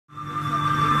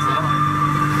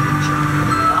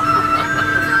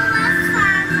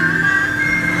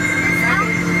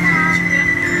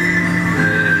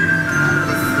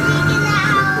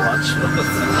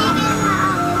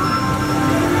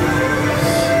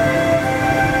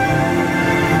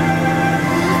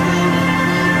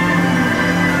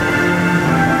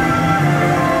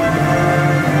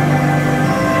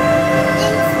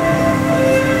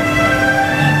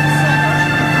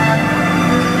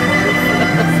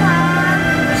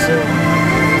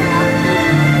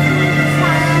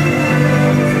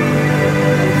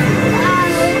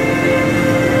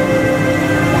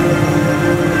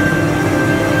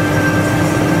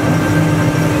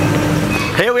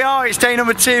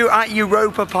2 at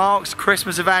Europa Park's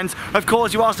Christmas event. Of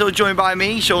course, you are still joined by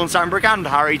me, Sean Sandbrook, and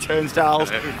Harry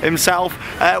Turnstiles himself,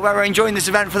 where we're enjoying this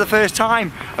event for the first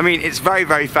time. I mean, it's very,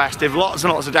 very festive, lots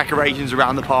and lots of decorations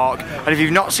around the park, and if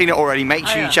you've not seen it already, make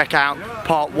sure you check out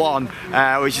part 1,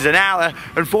 which is an hour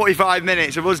and 45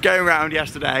 minutes of us going around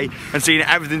yesterday and seeing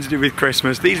everything to do with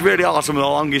Christmas. These really are some of the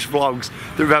longest vlogs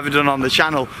that we've ever done on the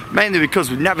channel, mainly because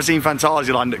we've never seen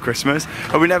Fantasyland at Christmas,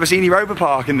 and we've never seen Europa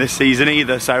Park in this season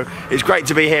either, so it's great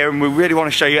to be here, and we really want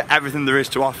to show you everything there is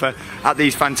to offer at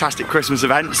these fantastic Christmas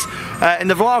events. In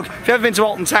the vlog, if you've ever been to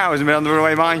Alton Towers and been on the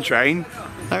Runaway Mine Train,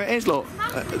 there it is, look.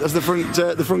 That's the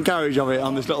front carriage of it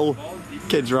on this little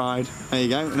kids ride. There you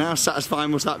go. And how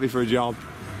satisfying must that be for a job?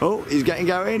 Oh, he's getting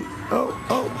going. Oh,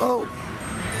 oh, oh.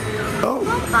 Oh.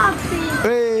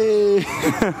 Hey.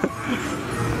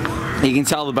 You can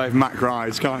tell they're both Mac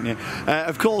rides, can't you?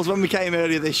 Of course, when we came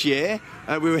earlier this year,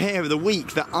 we were here for the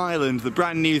week that Ireland, the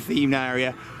brand new themed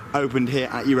area, opened here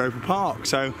at Europa Park.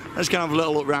 So let's go and have a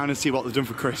little look around and see what they've done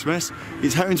for Christmas.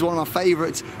 It's home to one of my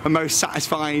favourite and most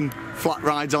satisfying flat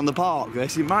rides on the park.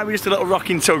 It might be just a little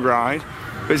rocking tug ride,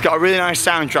 but it's got a really nice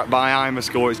soundtrack by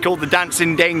Imascore. It's called the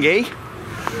Dancing Dinghy.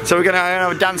 So we're going to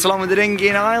have a dance along with the dinghy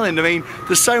in Ireland. I mean,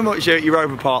 there's so much here at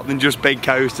Europa Park than just big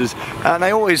coasters. And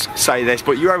they always say this,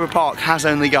 but Europa Park has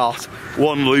only got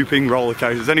one looping roller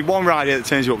coaster. There's only one ride here that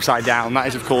turns you upside down. That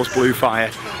is, of course, Blue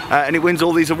Fire. And it wins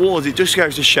all these awards. It just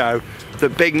goes to show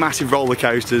that big, massive roller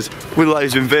coasters with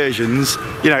loads of inversions,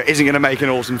 you know, isn't going to make an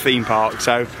awesome theme park.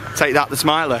 So take that, the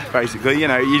Smiler, basically. You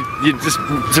know, you just,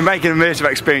 to make an immersive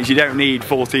experience, you don't need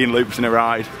 14 loops in a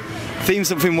ride. Theme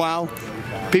something well.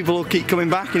 People will keep coming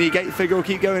back and your gate figure will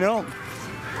keep going up.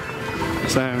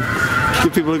 So,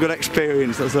 give people a good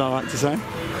experience, that's what I like to say.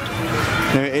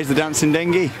 There it is, the Dancing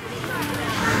Dinghy.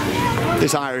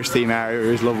 This Irish theme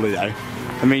area is lovely though.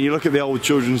 I mean, you look at the old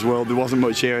children's world, there wasn't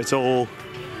much here at all.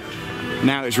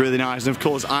 Now it's really nice, and of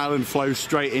course Ireland flows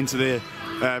straight into the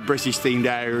British themed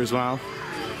area as well.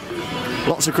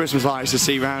 Lots of Christmas lights to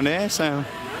see around here, so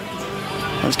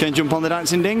let's go and jump on the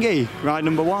Dancing Dinghy, ride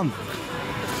number 1.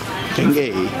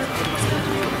 Dinghy. Here we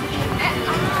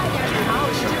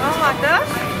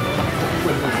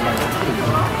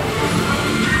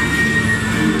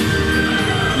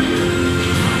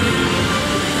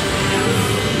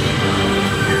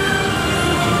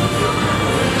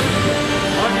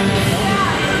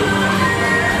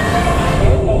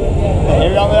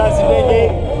are on the Dancing Dinghy.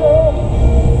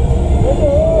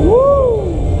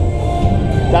 Woo!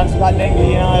 Dance with that dinghy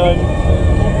in Ireland.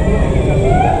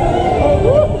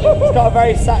 It's got a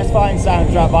very satisfying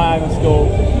soundtrack by Imascore.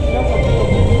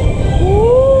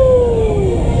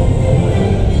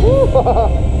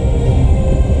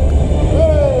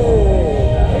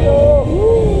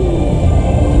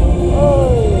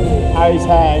 Harry's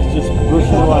hair is just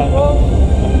rushing away.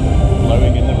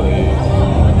 Blowing in the breeze.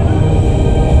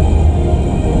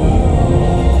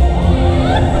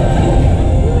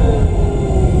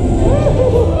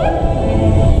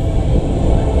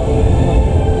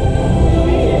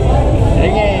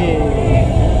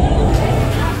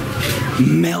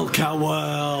 Milka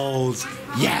World!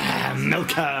 Yeah,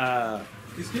 Milka!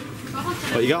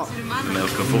 What you got?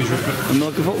 Milka football. A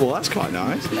Milka football, that's quite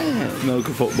nice, isn't it?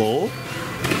 Milka football.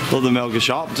 Love the Milka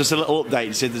shop. Just a little update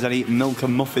to see if there's any Milka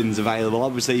muffins available.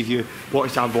 Obviously, if you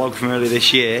watched our vlog from earlier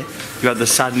this year, you had the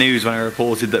sad news when I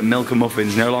reported that Milka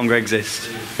muffins no longer exist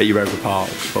at Europa Park.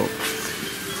 But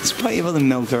there's plenty of other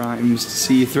Milka items to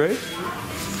see you through.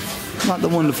 Like the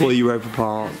wonderful Europa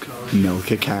Park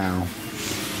Milka cow.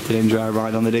 Did you enjoy a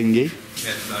ride on the dinghy?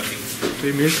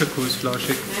 Die Milka-Kuh ist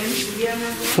flauschig.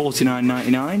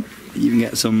 $49.99. You can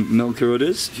get some Milka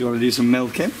udders if you want to do some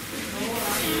milking.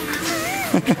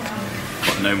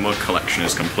 But no mug collection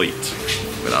is complete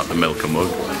without the Milka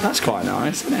mug. That's quite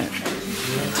nice, isn't it?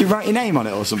 Do you write your name on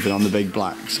it or something on the big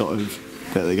black sort of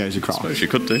bit that goes across? I suppose you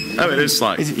could do. Oh, it is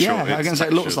like. Yeah, I was going to say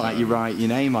it looks like you write your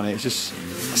name on it. It's just,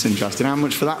 that's interesting. How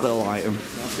much for that little item?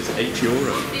 It's €8.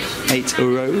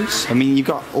 €8. I mean, you've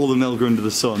got all the Milka under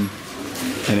the sun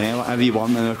in here, whatever you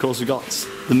want, and of course we've got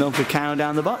the Milka cow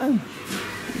down the bottom.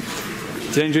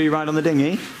 Did you enjoy your ride on the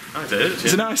dinghy? I did.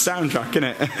 It's a nice soundtrack, isn't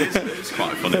it? It's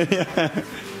quite funny. Yeah.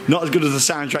 Not as good as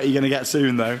the soundtrack you're going to get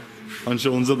soon, though, on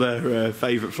Sean's other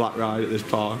favourite flat ride at this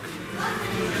park.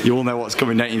 You all know what's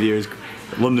coming, don't you, viewers?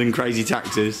 London Crazy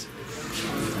Taxis.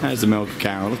 There's the Milka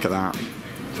cow. Look at that.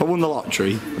 If I won the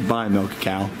lottery, I'd buy a Milka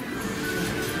cow.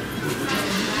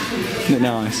 Isn't it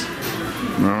nice?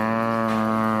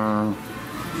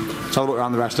 Let's have a look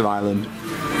around the rest of Ireland.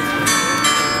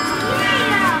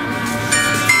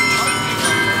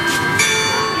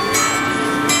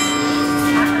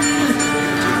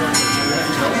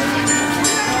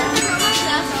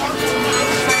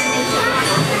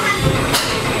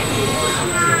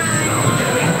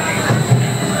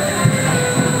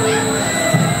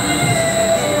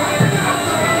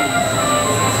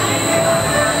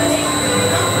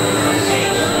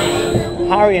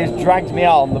 Harry has dragged me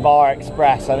on the Bar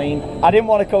Express. I mean, I didn't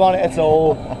want to come on it at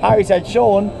all. Harry said,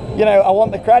 Sean, you know, I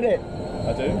want the credit.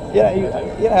 I do.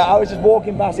 You know, I was just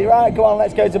walking past it. Right, come on,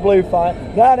 let's go to Blue Fire.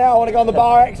 No, I want to go on the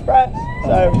Bar Express.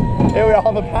 So here we are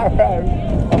on the Barrow,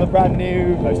 on the brand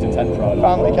new Most intense ride.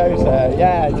 family coaster.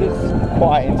 Yeah, it's just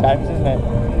quite intense, isn't it?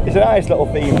 It's a nice little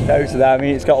themed coaster there. I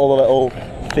mean, it's got all the little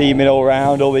theming all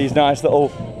around, all these nice little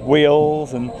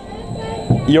wheels, and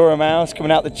Euro Mouse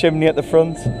coming out the chimney at the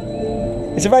front.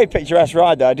 It's a very picturesque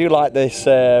ride though. I do like this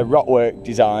rockwork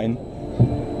design,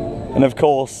 and of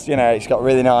course, you know, it's got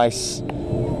really nice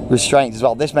restraints as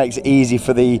well. This makes it easy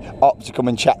for the op to come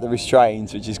and check the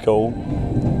restraints, which is cool.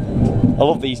 I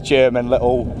love these German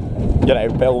little, you know,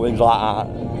 buildings like that.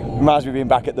 Reminds me of being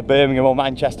back at the Birmingham or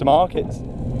Manchester markets.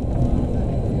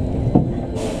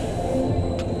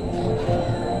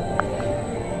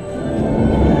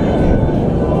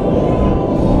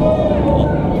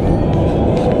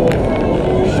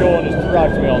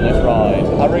 Dragged me on this ride.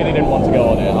 I really didn't want to go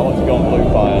on it. I wanted to go on Blue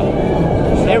Fire.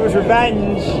 It was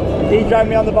revenge. He dragged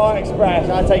me on the Bar Express.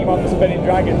 I take him on the Spinning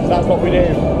Dragons. That's what we do.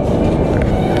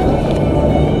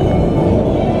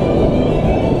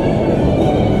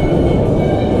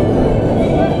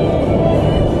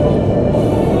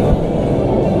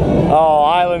 Oh,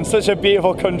 Ireland, such a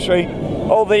beautiful country.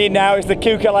 All they need now is the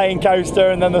Cuckoo Lane coaster,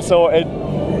 and then they're sorted.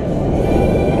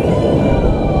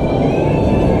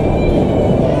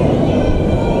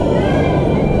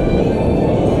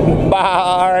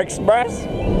 Bar Express.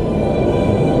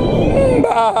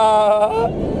 Bar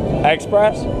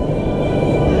Express.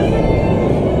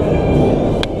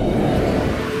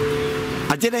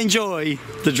 I did enjoy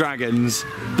the Dragons,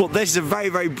 but this is a very,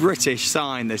 very British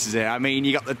sign, this is it. I mean,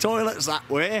 you got the toilets that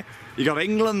way, you got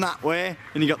England that way,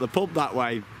 and you got the pub that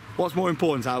way. What's more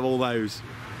important out of all those?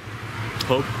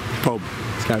 Pub. Pub.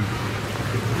 Let's go.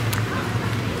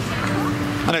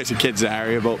 I know it's a kids'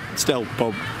 area, but still,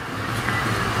 pub.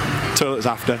 Toilets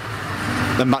after,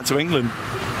 then back to England.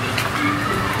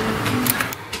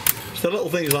 So little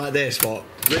things like this what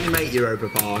really make Europa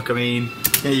Park. I mean,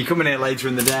 you know, you come in here later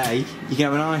in the day, you can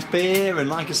have a nice beer, and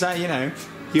like I say, you know,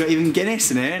 you got even Guinness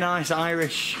in here, nice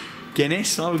Irish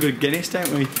Guinness. I love a good Guinness,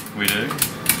 don't we? We do.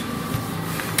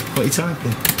 What are you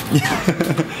typing?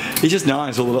 It's just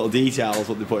nice, all the little details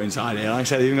what they put inside here. Like I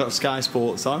said, they've even got Sky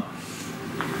Sports on.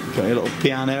 Got a little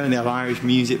piano, and they have Irish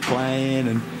music playing,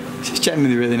 and it's just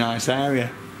generally a really nice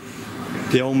area.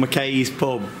 The old McKay's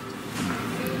pub.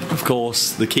 Of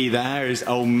course, the key there is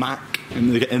old Mac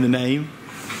in the name.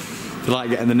 They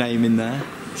like getting the name in there.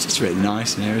 It's just really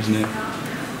nice in here, isn't it?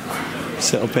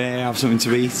 Sit up here, have something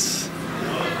to eat.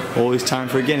 Always time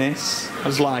for a Guinness. I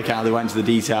just like how they went to the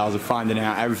details of finding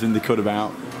out everything they could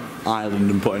about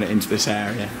Ireland and putting it into this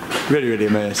area. Really, really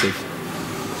immersive.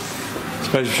 I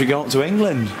suppose we should go up to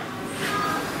England.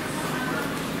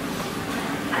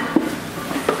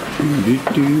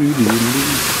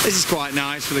 This is quite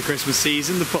nice for the Christmas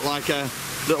season. They put like a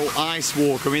little ice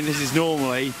walk. I mean, this is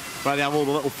normally where they have all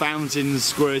the little fountains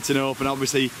squirting up, and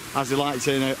obviously, as they like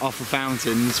to offer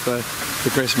fountains for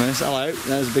Christmas. Hello,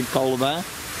 there's a big polar bear.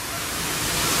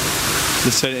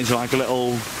 Just turn it into like a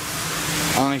little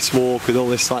ice walk with all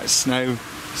this like snow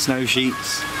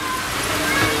sheets.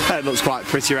 It looks quite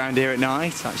pretty around here at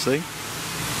night, actually.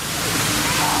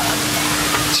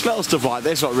 Just little stuff like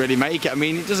this what really make it. I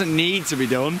mean, it doesn't need to be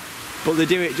done, but they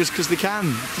do it just because they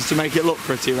can, just to make it look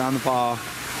pretty around the park.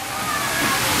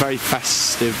 Very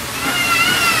festive.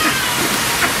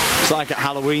 It's like at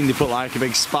Halloween they put like a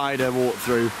big spider walk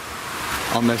through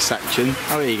on this section.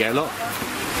 Oh, there you go, look.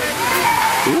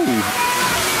 Ooh,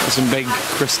 got some big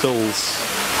crystals.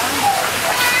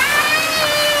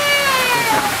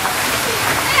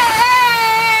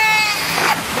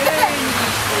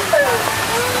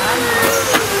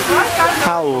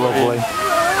 How lovely.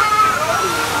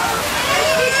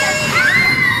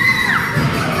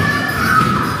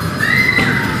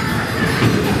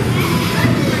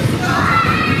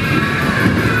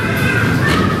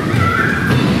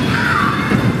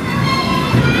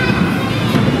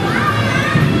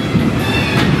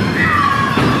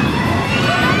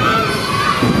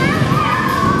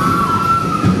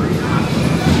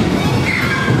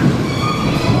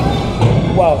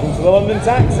 Welcome to the London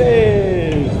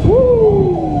taxis! Woo!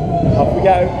 Off we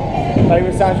go.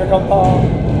 Favourite soundtrack on park.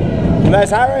 And there's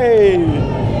Harry!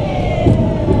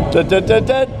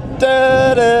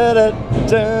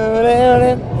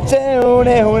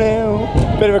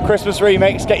 Bit of a Christmas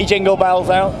remix, get your jingle bells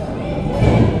out.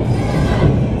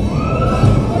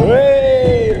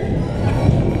 Whee!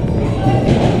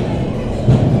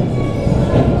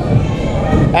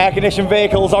 Air conditioned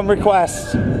vehicles on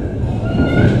request.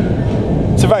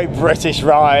 It's a very British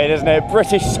ride, isn't it?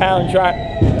 British soundtrack.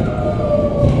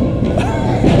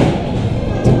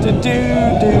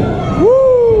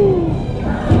 Woo!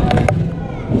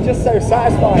 Just so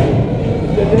satisfying.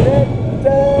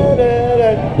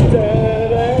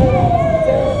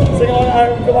 Sing along at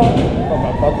home, come on.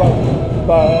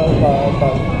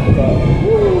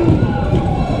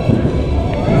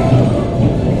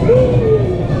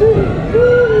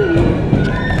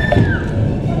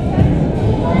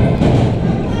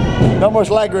 Not much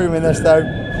leg room in this though.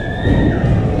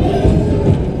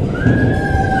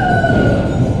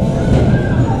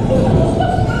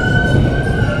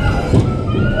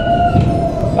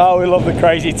 Oh, we love the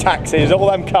crazy taxis,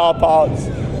 all them car parks.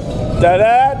 Da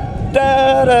da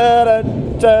da da da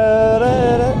da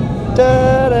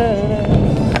da da.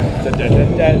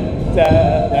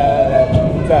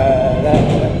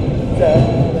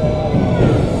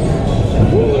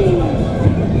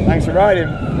 Thanks for riding.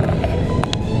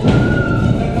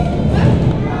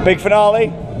 Big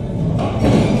finale.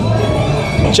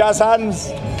 Jazz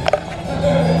hands.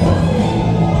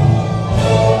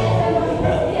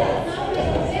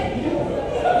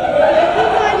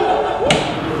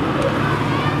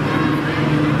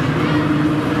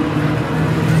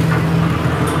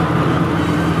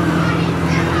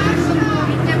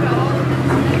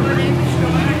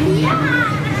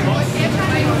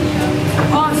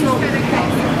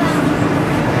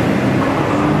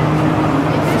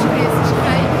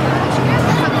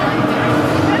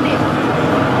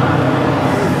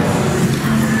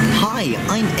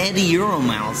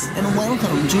 And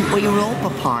welcome to Europa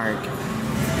Park.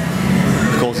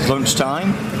 Of course, it's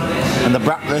lunchtime, and the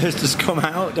bratwurst has come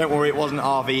out. Don't worry, it wasn't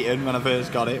half eaten when I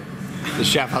first got it. The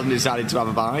chef hasn't decided to have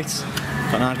a bite.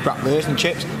 Got a nice bratwurst and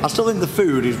chips. I still think the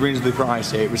food is reasonably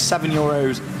pricey. It was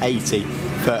 €7.80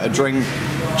 for a drink,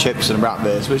 chips and a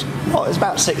bratwurst, which it's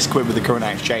about £6 with the current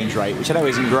exchange rate, which I know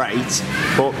isn't great,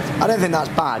 but I don't think that's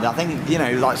bad. I think, you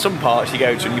know, like some parks you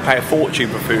go to and you pay a fortune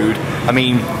for food. I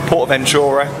mean,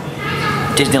 Portventura,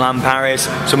 Disneyland Paris,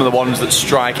 some of the ones that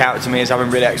strike out to me as having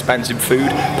really expensive food.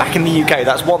 Back in the UK,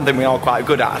 that's one thing we are quite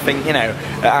good at. I think, you know,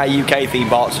 at our UK theme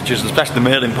parks, such as especially the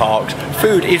Merlin parks,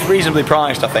 food is reasonably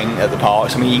priced, I think, at the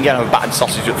parks. I mean, you can get a battered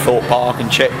sausage at Thorpe Park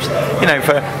and chips, you know,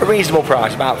 for a reasonable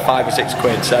price, about £5 or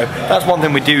 £6. So that's one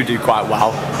thing we do quite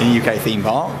well in UK theme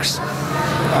parks.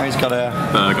 Harry's got a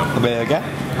burger.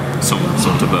 Some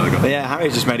sort of burger. But yeah,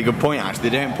 Harry's just made a good point actually.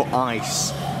 They don't put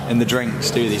ice in the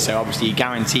drinks, do they? So obviously you're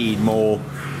guaranteed more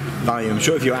value. I'm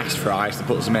sure if you asked for ice, they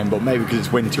put some in, but maybe because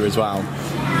it's winter as well.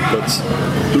 But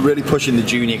we're really pushing the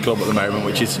junior club at the moment,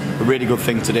 which is a really good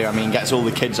thing to do. I mean, gets all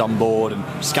the kids on board and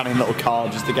scanning little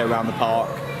cards just to go around the park.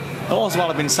 And also while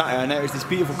I've been sat here, I noticed this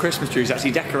beautiful Christmas tree is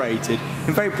actually decorated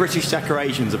in very British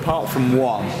decorations, apart from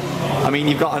one. I mean,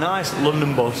 you've got a nice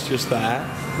London bus just there,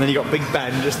 and then you've got Big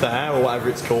Ben just there, or whatever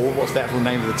it's called. What's the actual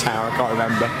name of the tower? I can't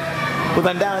remember. But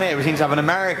then down here we seem to have an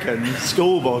American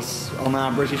school bus on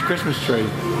our British Christmas tree.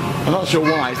 I'm not sure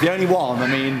why, it's the only one. I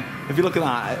mean, if you look at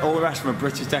that, all the rest of them are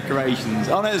British decorations.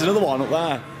 Oh no, there's another one up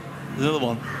there. There's another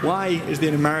one. Why is there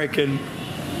an American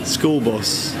school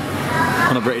bus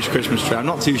on a British Christmas tree? I'm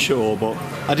not too sure, but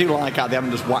I do like how they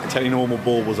haven't just whacked any normal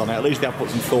baubles on it. At least they have put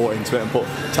some thought into it and put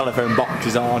telephone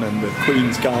boxes on and the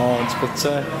Queen's Guards. But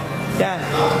yeah,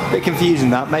 a bit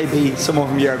confusing that. Maybe someone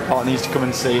from Europa Park needs to come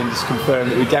and see and just confirm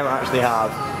that we don't actually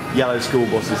have yellow school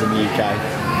buses in the UK.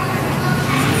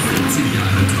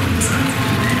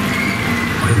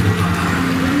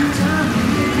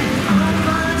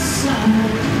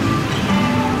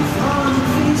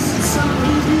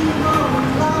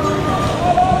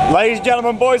 Ladies and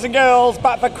gentlemen, boys and girls,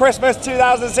 back for Christmas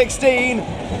 2016.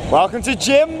 Welcome to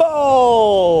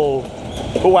Jimbo.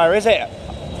 But where is it?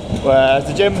 Where's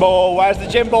the gym ball? Where's the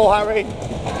gym ball, Harry?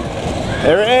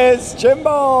 Here it is, gym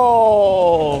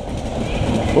ball.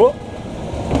 Oh,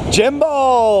 gym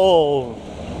ball.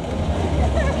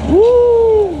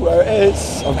 Woo! There it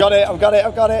is. I've got it. I've got it.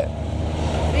 I've got it.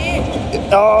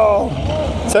 Oh!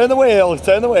 Turn the wheel.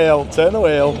 Turn the wheel. Turn the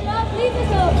wheel.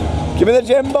 Give me the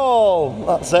gym ball.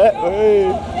 That's it.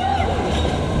 Woo.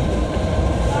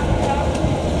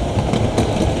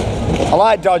 I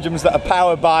like dodgems that are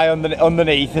powered by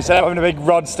underneath instead of having a big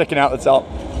rod sticking out the top.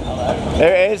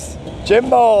 There it is, gym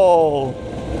ball.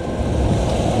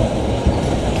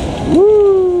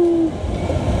 Woo!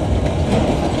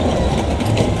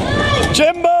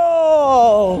 Gym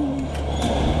ball!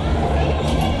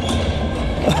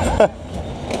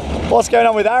 What's going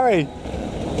on with Harry?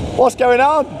 What's going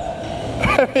on?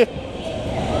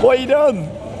 What have you done?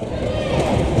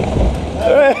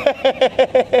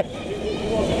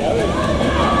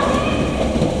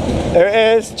 There it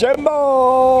is,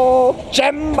 Jimbo!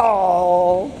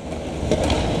 Jimbo!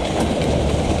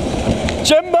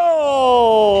 Jimbo!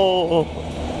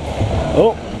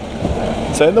 Oh,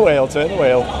 turn the wheel, turn the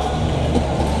wheel.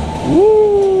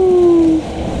 Woo!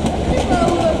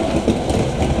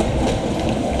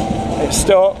 It's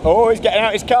stuck. Oh, he's getting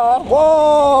out his car.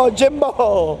 Whoa,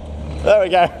 Jimbo! There we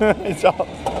go. It's off.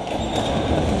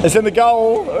 It's in the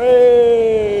goal.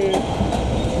 Whee!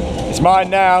 It's mine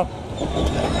now.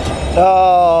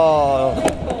 Oh,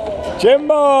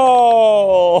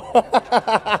 Jimbo!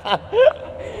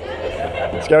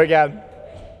 Let's go again.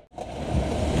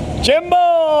 Jimbo!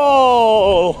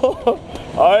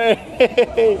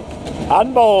 Hey,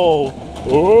 handball!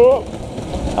 Ooh,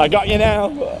 I got you now.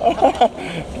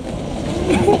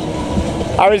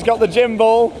 Harry's got the gym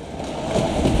ball.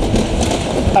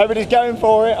 Everybody's going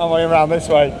for it. I'm going around this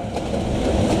way.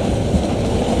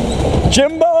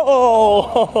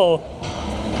 Jimbo!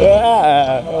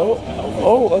 Yeah.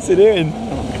 Oh, what's he doing?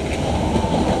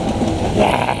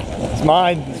 Yeah, it's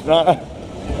mine. It's mine.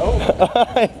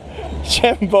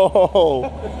 Jimbo!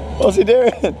 What's he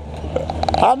doing?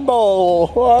 Handball!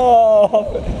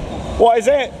 Whoa! What is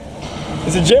it?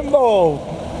 It's a Jimbo!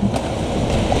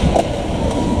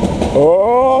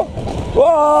 Oh!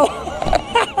 Whoa!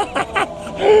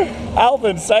 Health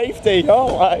and safety!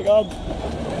 Oh my god!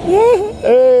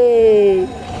 Hey!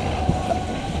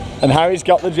 And Harry's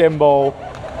got the Jimbo.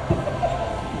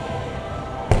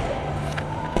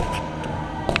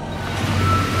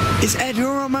 It's Ed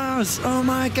Mouse! Oh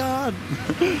my god!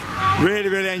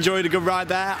 Really enjoyed a good ride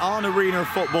there on Arena of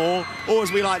Football, or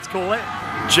as we like to call it,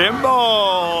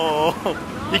 Jimbo!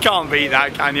 You can't beat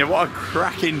that, can you? What a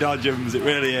cracking dodgems, it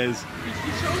really is.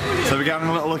 So we're having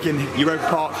a little look in Europa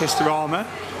Park Historama,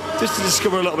 just to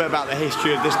discover a little bit about the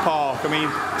history of this park. I mean,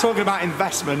 talking about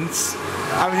investments,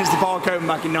 ever since the park opened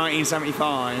back in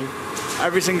 1975,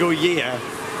 every single year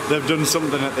they've done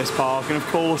something at this park, and of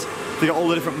course they've got all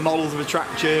the different models of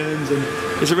attractions, and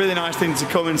it's a really nice thing to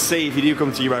come and see if you do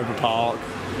come to Europa Park,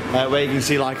 where you can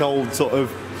see like old sort of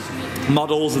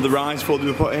models of the rides before they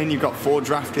were put in. You've got Ford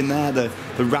Draft in there, the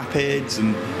Rapids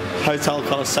and Hotel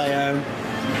Colosseo.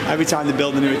 Every time they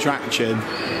build a new attraction,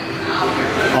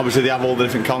 obviously they have all the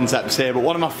different concepts here, but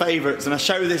one of my favourites, and I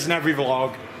show this in every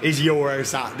vlog, is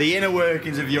Eurosat, the inner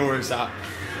workings of Eurosat.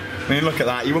 I mean, look at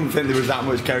that, you wouldn't think there was that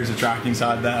much coaster track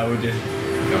inside there, would you?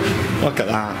 Look at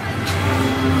that.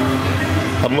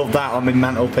 I'd love that on my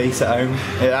mantelpiece at home.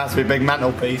 It has to be a big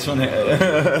mantelpiece, wouldn't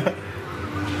it?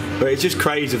 But it's just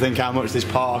crazy to think how much this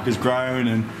park has grown,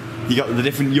 and you got the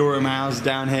different Euromiles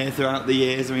down here throughout the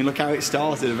years. I mean, look how it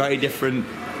started, a very different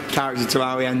character to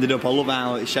how he ended up. I love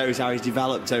how it shows how he's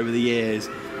developed over the years,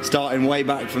 starting way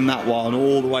back from that one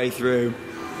all the way through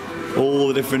all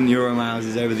the different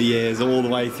Euromiles over the years, all the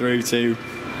way through to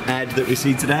Ed that we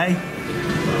see today.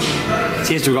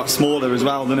 Seems to have got smaller as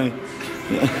well, doesn't he?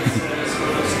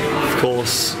 Of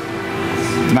course,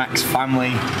 Mac's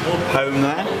family home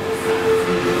there.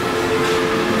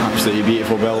 Absolutely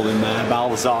beautiful building there,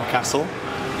 Balthazar Castle.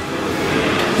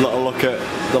 Little look at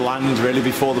the land really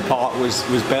before the park was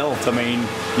built. I mean,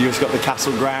 you just got the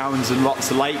castle grounds and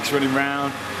lots of lakes running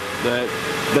around, the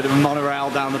bit of a monorail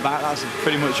down the back. That's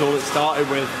pretty much all it started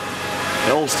with.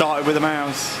 It all started with a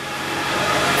mouse.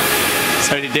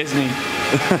 So did Disney.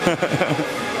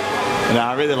 And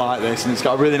I really like this, and it's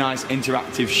got a really nice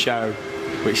interactive show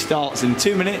which starts in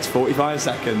 2 minutes 45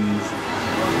 seconds.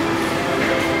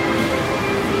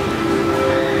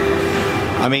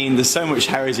 I mean, there's so much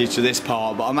heritage to this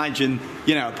park, but imagine,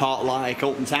 you know, a park like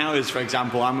Alton Towers, for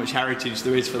example, how much heritage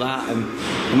there is for that, and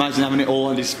imagine having it all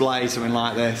on display, something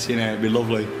like this. You know, it'd be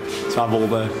lovely to have all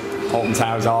the Alton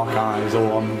Towers archives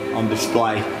all on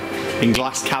display in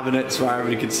glass cabinets where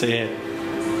everybody could see it.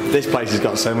 This place has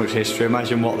got so much history.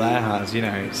 Imagine what there has, you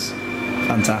know, it's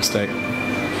fantastic.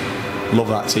 Love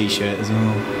that t-shirt as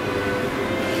well.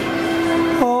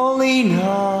 Holy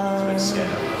night.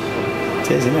 It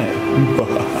is, isn't it?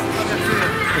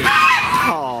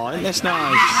 Oh, isn't this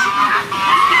nice?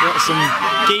 Got some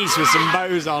geese with some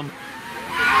bows on.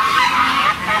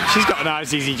 She's got a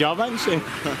nice easy job, hasn't she?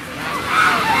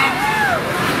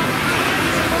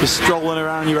 Just strolling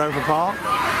around Europa Park.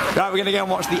 Right, we're going to go and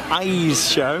watch the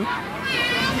Eyes show.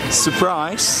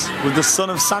 Surprise, with the son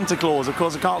of Santa Claus. Of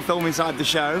course, I can't film inside the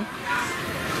show.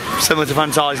 Similar to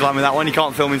Fantasyland with that one, you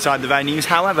can't film inside the venues.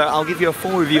 However, I'll give you a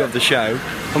full review of the show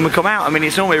when we come out. I mean,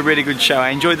 it's normally a really good show. I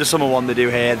enjoyed the summer one they do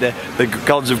here. The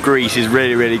Gods of Greece is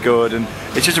really good, and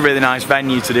it's just a really nice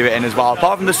venue to do it in as well.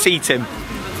 Apart from the seating,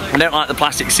 I don't like the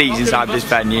plastic seats inside this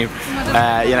venue, you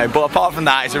know, but apart from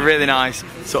that, it's a really nice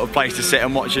sort of place to sit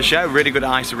and watch a show. Really good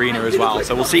ice arena as well.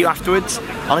 So we'll see you afterwards.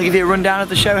 I'll give you a rundown of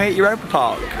the show here at Europa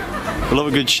Park. I love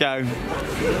a good show.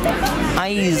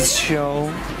 Ice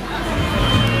show.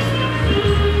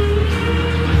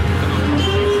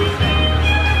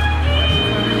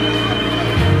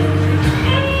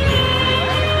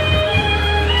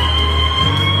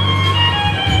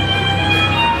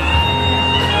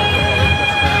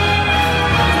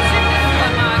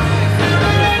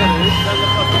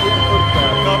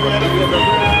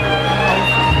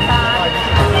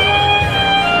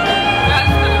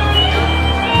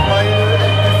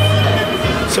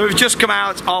 So we've just come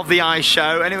out of the ice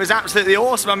show and it was absolutely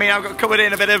awesome. I mean, I've got covered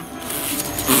in a bit of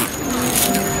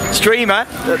streamer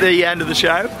at the end of the show.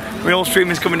 I mean, all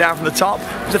streaming's coming down from the top.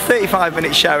 It was a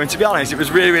 35-minute show and to be honest, it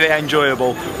was really, really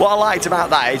enjoyable. What I liked about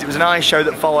that is it was an ice show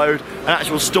that followed an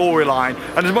actual storyline.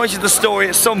 And as much as the story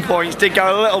at some points did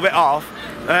go a little bit off,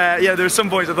 yeah, there were some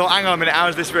points I thought, hang on a minute, how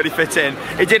does this really fit in?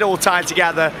 It did all tie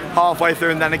together halfway through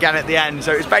and then again at the end.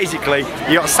 So it's basically,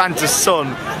 you got Santa's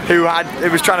son who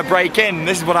was trying to break in.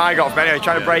 This is what I got from anyway,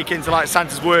 trying to break into like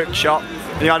Santa's workshop.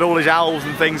 And he had all his elves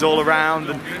and things all around.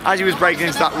 And as he was breaking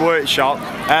into that workshop,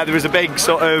 there was a big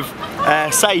sort of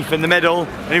safe in the middle.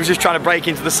 And he was just trying to break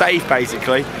into the safe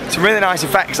basically. Some really nice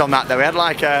effects on that though. He had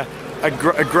like a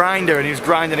grinder and he was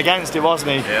grinding against it,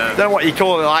 wasn't he? Yeah. I don't know what you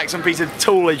call it, like some piece of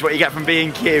toolage what you get from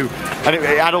B&Q, and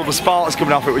it had all the sparks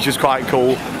coming off it, which was quite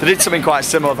cool. They did something quite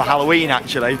similar for Halloween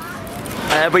actually.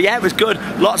 But yeah, it was good.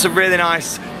 Lots of really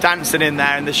nice dancing in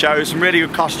there in the show, some really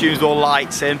good costumes with all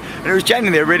lights in, and it was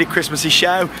genuinely a really Christmassy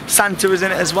show. Santa was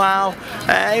in it as well.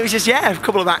 It was just, yeah, a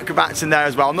couple of acrobats in there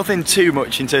as well. Nothing too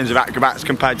much in terms of acrobats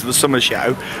compared to the summer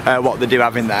show, what they do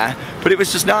have in there. But it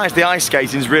was just nice. The ice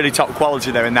skating is really top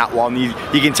quality there in that one. You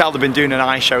can tell they've been doing an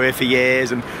ice show here for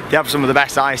years, and they have some of the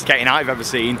best ice skating I've ever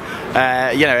seen,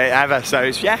 you know, ever. So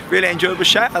it's, yeah, really enjoyable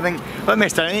show. I think I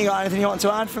missed anything. You got anything you want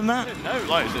to add from that? No,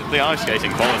 like the ice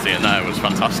skating quality in there was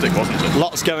fantastic, wasn't it?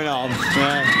 Lots going on.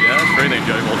 Yeah, it's really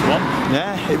enjoyable to watch.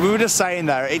 Yeah, we were just saying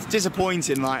there, it's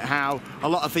disappointing like how a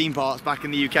lot of theme parks back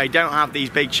in the UK don't have these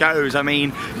big shows. I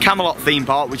mean, Camelot theme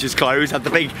park, which is closed, had the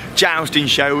big jousting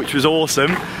show, which was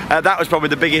awesome. That was probably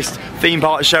the biggest theme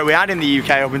park show we had in the UK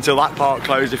up until that park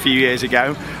closed a few years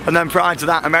ago. And then prior to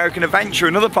that, American Adventure,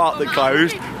 another park that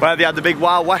closed, where they had the big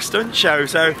Wild West stunt show.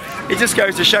 So it just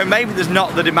goes to show maybe there's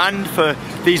not the demand for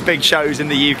these big shows in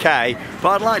the UK, but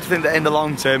I'd like to think that in the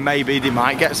long term maybe they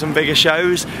might get some bigger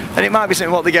shows, and it might be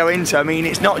something what they go into. I mean,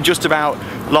 it's not just about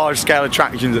large scale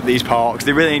attractions at these parks,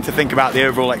 they really need to think about the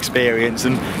overall experience,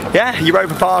 and yeah,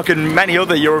 Europa Park and many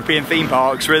other European theme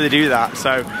parks really do that.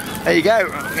 So there you go.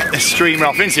 Get this streamer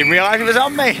off, didn't even realise it was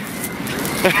on me.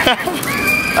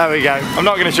 There we go. I'm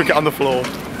not going to chuck it on the floor,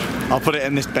 I'll put it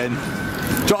in this bin. Do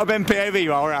you want a bin POV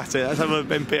while we're at it? Let's have a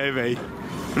bin POV.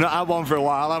 We've not had one for a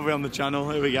while, have we, on the channel?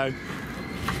 Here we go.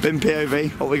 Bin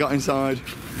POV, what we got inside.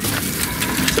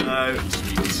 So,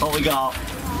 what we got?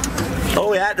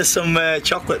 Oh yeah, there's some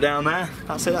chocolate down there.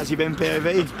 That's it, that's your bin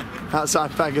POV.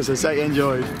 Outside Pegasus, hope you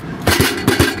enjoyed.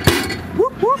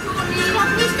 Whoop, whoop.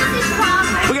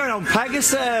 We're going on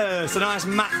Pegasus, a nice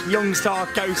Mack Youngstar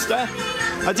coaster.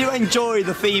 I do enjoy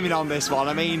the theming on this one.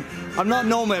 I mean, I'm not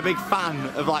normally a big fan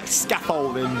of like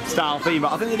scaffolding style theme,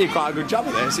 but I think they do quite a good job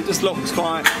of this. It just looks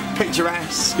quite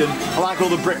picturesque, and I like all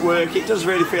the brickwork. It does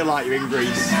really feel like you're in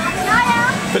Greece.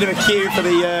 Bit of a queue for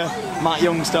the Mack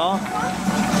Youngstar.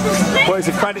 Well, it's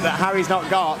a credit that Harry's not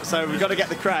got, so we've got to get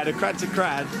the cred. A cred to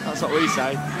cred, that's what we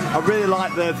say. I really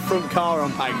like the front car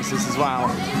on Pegasus as well.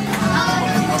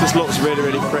 It just looks really,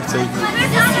 really pretty.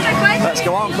 Let's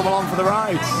go on, come along for the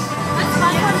ride.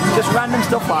 Just random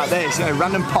stuff like this, you know,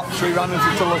 random pottery, random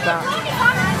things to look at.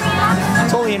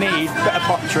 That's all you need, a bit of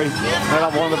pottery. They'll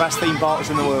have one of the best theme parks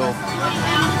in the world.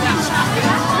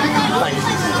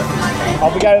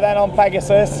 Off we go then on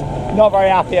Pegasus. Not very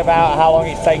happy about how long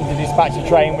it's taken to dispatch a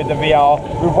train with the VR.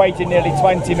 We've waited nearly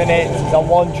 20 minutes on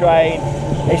one train.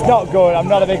 It's not good. I'm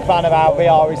not a big fan of how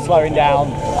VR is slowing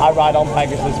down. I ride on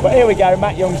Pegasus. But here we go,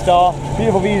 Mack Youngstar.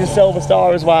 Beautiful views of Silver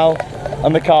Star as well,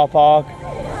 and the car park.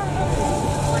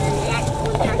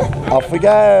 Off we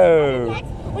go.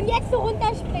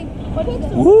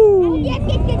 Woo.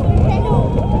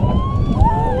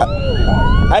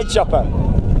 Head chopper.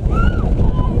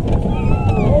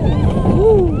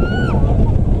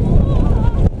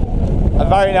 A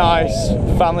very nice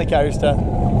family coaster.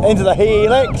 Into the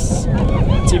Helix.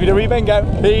 TVW bingo.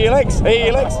 Helix,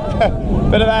 Helix.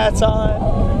 Bit of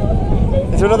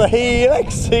airtime. Into another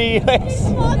Helix, Helix.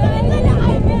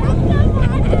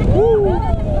 Woo.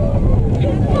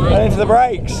 And into the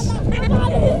brakes.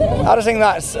 I just think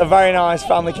that's a very nice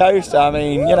family coaster. I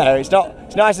mean, you know, it's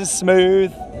nice and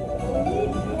smooth.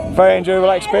 Very enjoyable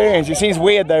experience. It seems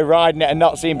weird though riding it and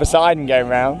not seeing Poseidon going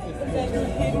round.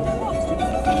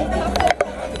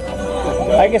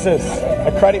 Pegasus,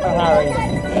 a credit for Harry.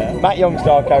 Matt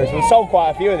Youngstar coaster. We've sold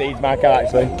quite a few of these, Mac,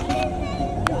 actually.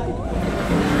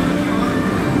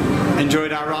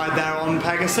 Enjoyed our ride there on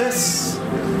Pegasus.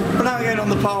 We're now going on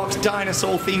the park's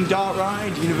dinosaur-themed dark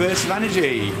ride, Universe of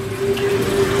Energy.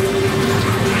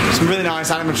 Some really nice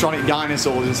animatronic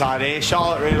dinosaurs inside here.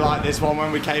 Charlotte really liked this one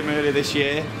when we came earlier this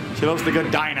year. She loves the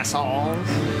good dinosaurs.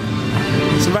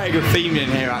 Some very good theming in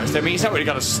here actually. I mean, it's not really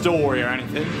got a story or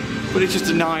anything, but it's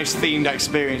just a nice themed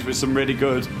experience with some really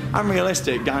good and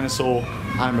realistic dinosaur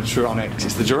animatronics.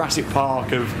 It's the Jurassic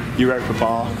Park of Europa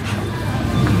Park.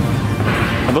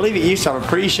 I believe it used to have a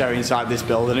pre-show inside this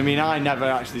building. I mean, I never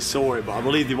actually saw it, but I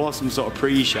believe there was some sort of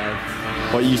pre-show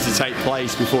what used to take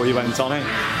place before you went on it.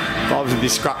 But obviously they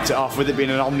scrapped it off with it being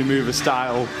an Omnimover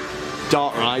style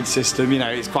dark ride system. You know,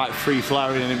 it's quite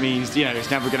free-flowing and it means, you know,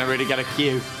 it's never going to really get a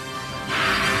queue.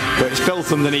 But it's built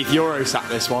underneath Eurosat,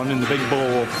 this one, in the big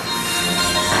ball.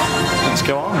 Let's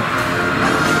go on.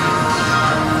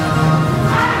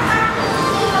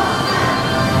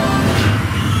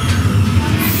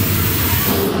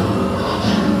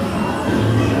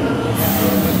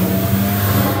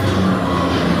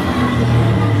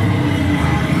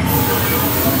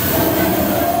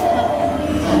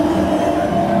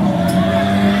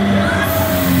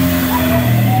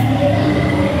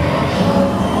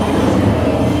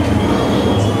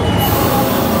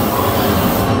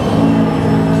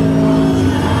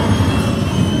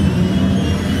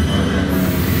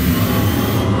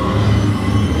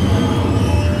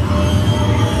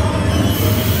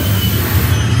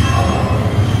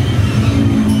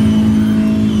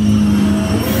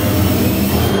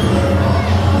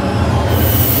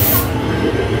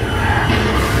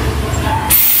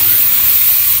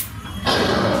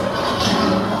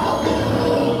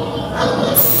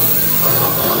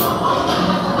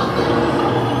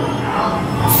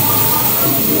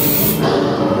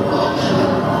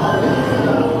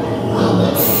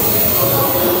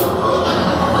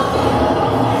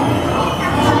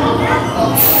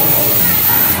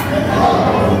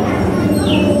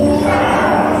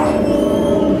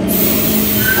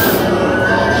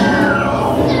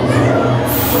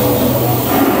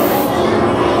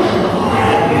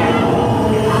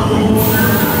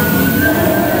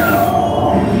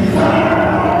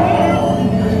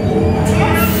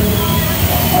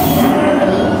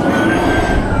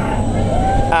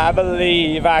 I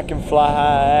believe I can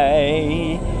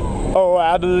fly. Oh,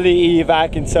 I believe I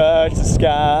can touch the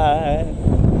sky.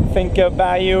 Think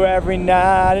about you every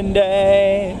night and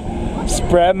day.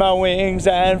 Spread my wings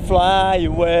and fly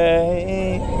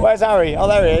away. Where's Harry? Oh,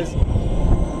 there he is.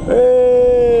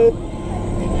 Hey.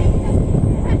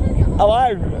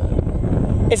 Hello.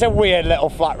 It's a weird little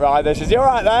flat ride, this. Is he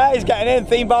alright there? He's getting in.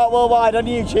 Theme Park Worldwide on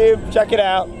YouTube. Check it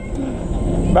out.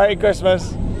 Merry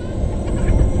Christmas.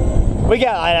 We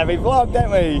get that in every vlog,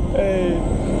 don't we?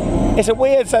 It's a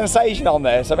weird sensation on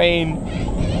this. I mean,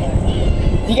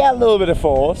 you get a little bit of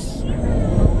force.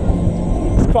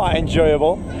 It's quite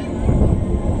enjoyable.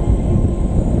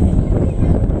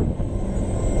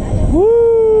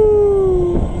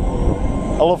 Woo!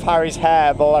 I love Harry's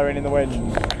hair blowing in the wind.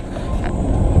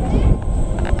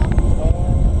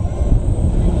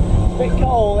 It's a bit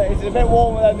cold. It's a bit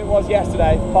warmer than it was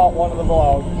yesterday, part one of the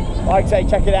vlog. Like I say,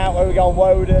 check it out where we go on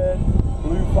Woden,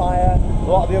 Blue Fire, a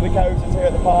lot of the other coasters here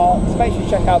at the park. So make sure you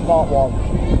check out part one.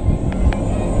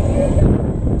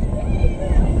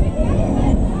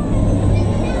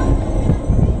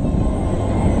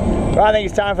 Right, I think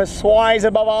it's time for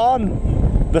Schweizer Bob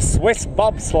on, the Swiss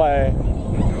bobsleigh.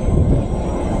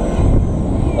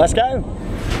 Let's go.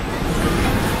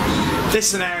 This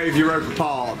is an area of Europa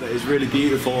Park that is really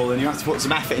beautiful, and you have to put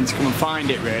some effort in to come and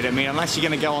find it, really. I mean, unless you're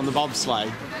going to go on the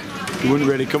bobsleigh, you wouldn't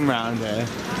really come around here.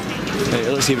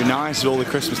 It looks even nice with all the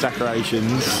Christmas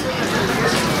decorations.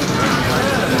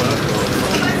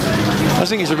 I just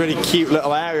think it's a really cute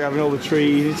little area having all the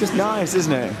trees. It's just nice,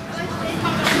 isn't it?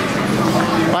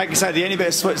 Like I said, the only bit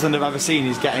of Switzerland I've ever seen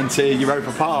is getting to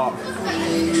Europa Park.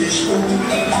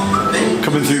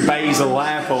 Coming through Basel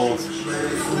Airport.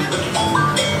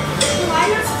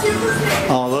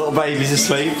 Oh, the little baby's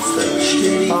asleep.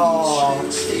 Oh.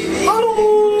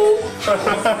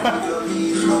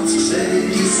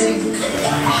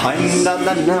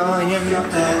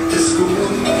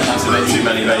 That's a bit too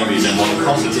many babies in one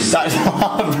cot. That's a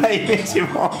lot of babies in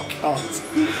one cot.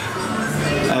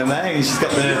 And then she's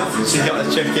got the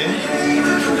chicken.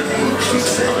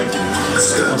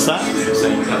 What's that?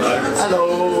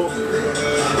 Hello.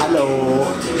 Hello.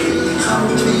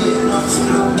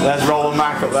 There's Roland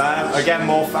Mac up there. Again,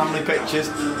 more family pictures.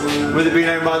 With it being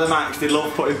owned by the Macs, they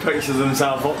love putting pictures of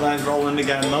themselves up. There's Roland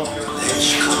again, look.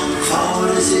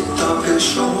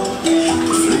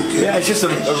 Yeah, it's just a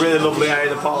really lovely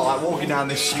area of the park. Like walking down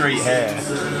this street here,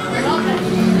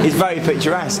 it's very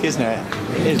picturesque, isn't it?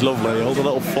 It is lovely, all the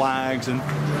little flags, and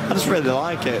I just really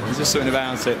like it. There's just something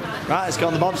about it. Right, let's go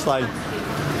on the bobsleigh.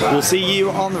 We'll see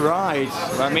you on the ride.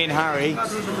 Right, me and Harry,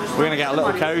 we're going to get a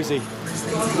little cosy.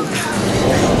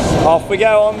 Off we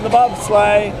go on the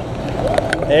bobsleigh.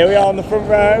 Here we are on the front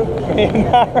row, me and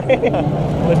Harry.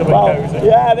 A little bit cosy.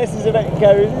 Yeah, this is a bit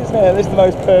cosy, isn't it? This is the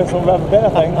most personal we've ever been, I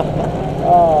think.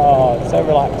 Oh, it's so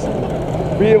relaxing.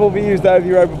 Beautiful views though of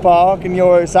Europa Park and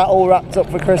Eurosat all wrapped up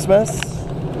for Christmas.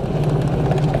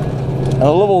 And I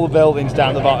love all the buildings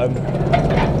down the bottom.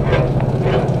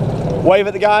 Wave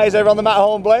at the guys over on the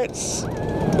Matterhorn Blitz.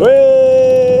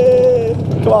 Whee!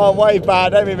 Come on, wave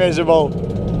bad, don't be miserable.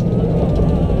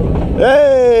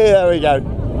 Hey, there we go.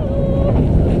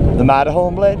 The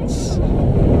Matterhorn Blitz.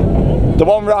 The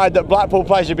one ride that Blackpool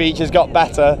Pleasure Beach has got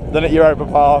better than at Europa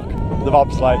Park, the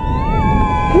bobsleigh.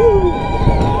 Woo!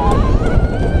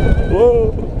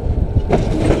 Woo!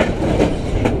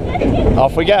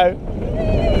 Off we go.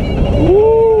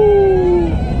 Woo!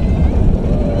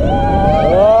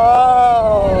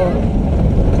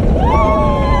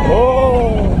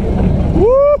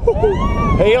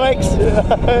 Helix!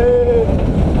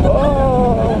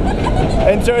 Oh.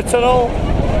 Into a tunnel.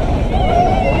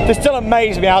 They still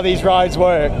amaze me how these rides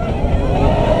work.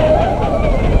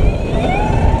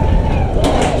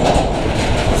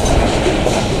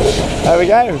 There we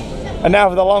go. And now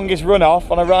for the longest run off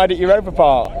on a ride at Europa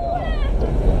Park.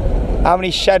 How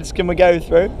many sheds can we go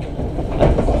through?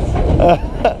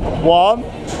 One.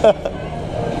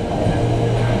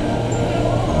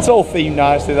 It's all themed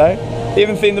nicely though.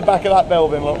 Even themed the back of that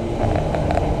building, look.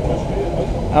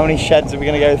 How many sheds are we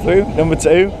going to go through? Number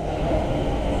 2.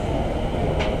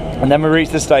 And then we reach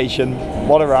the station.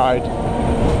 What a ride.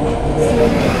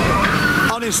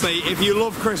 Honestly, if you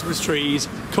love Christmas trees,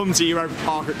 come to Europa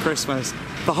Park at Christmas.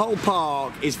 The whole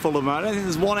park is full of them. I don't think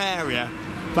there's one area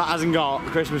that hasn't got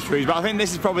Christmas trees, but I think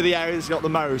this is probably the area that's got the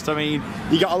most. I mean,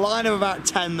 you got a line of about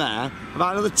 10 there,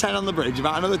 about another 10 on the bridge,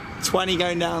 about another 20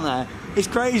 going down there. It's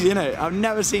crazy, isn't it? I've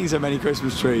never seen so many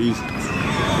Christmas trees.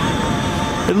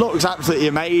 It looks absolutely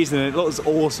amazing. It looks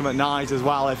awesome at night as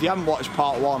well. If you haven't watched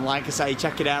part 1, like I say,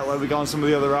 check it out where we go on some of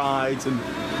the other rides and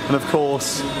of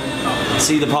course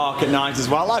see the park at night as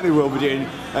well, like we will be doing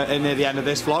near the end of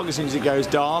this vlog as soon as it goes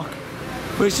dark.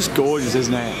 But it's just gorgeous,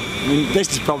 isn't it? I mean, this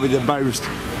is probably the most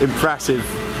impressive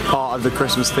part of the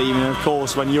Christmas theme, and of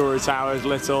course when Euro Tower is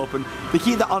lit up, and they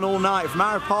keep that on all night. From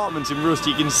our apartment in Rust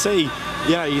you can see,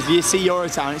 you know, you see Euro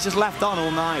Tower and it's just left on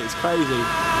all night. It's crazy.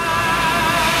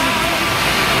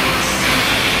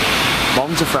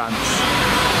 Long to France.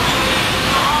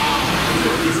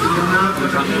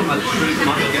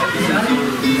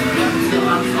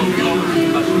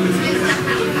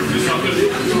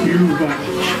 Über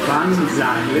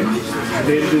Spannseile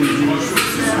werden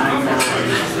sich eine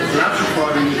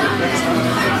Plattform.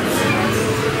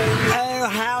 Oh,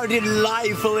 how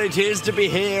delightful it is to be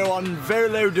here on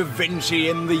Volo da Vinci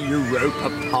in the Europa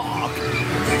Park.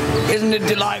 Isn't it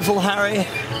delightful, Harry?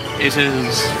 It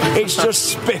is. It's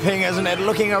just spiffing, isn't it?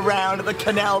 Looking around at the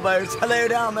canal boats. Hello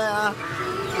down there.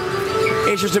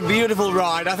 It's just a beautiful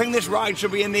ride. I think this ride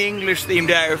should be in the English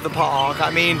themed area of the park. I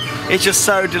mean, it's just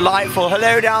so delightful.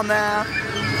 Hello down there.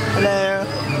 Hello.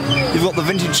 You've got the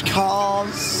vintage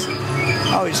cars.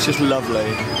 Oh, it's just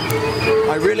lovely.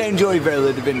 I really enjoy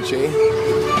Volo da Vinci.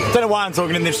 Don't know why I'm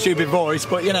talking in this stupid voice,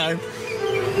 but you know,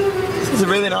 it's a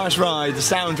really nice ride. The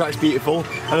soundtrack's beautiful,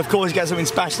 and of course you get something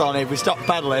special on it. If we stop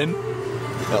pedalling,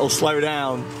 it'll slow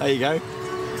down. There you go.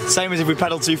 Same as if we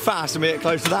pedal too fast and we get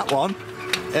close to that one,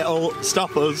 it'll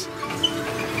stop us.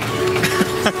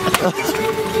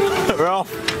 We're off.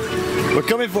 We're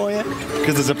coming for you,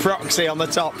 because there's a proxy on the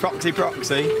top. Proxy.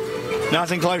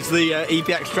 Nice and close to the EP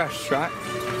Express track.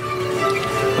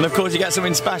 And of course you get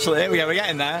something special. Here we go, we're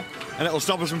getting there. And it'll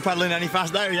stop us from pedalling any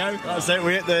fast. There we go. That's it,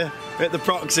 we hit the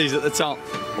proxies at the top.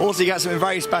 Also you get something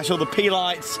very special, the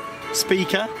P-Lights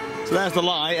speaker. So there's the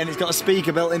light, and it's got a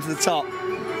speaker built into the top.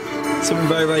 Something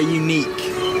very, very unique.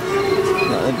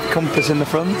 Got a compass in the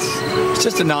front. It's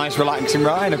just a nice, relaxing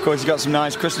ride. Of course, you've got some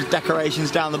nice Christmas decorations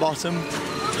down the bottom.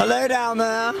 Hello down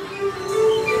there.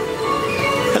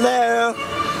 Hello.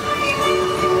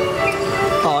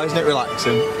 Oh, isn't it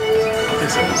relaxing?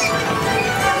 This is.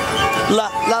 La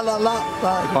la la la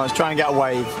la. Come on, let's try and get a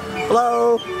wave.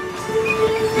 Hello.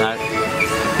 No.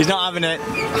 He's not having it.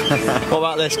 What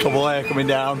about this couple here coming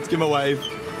down? Let's give him a wave.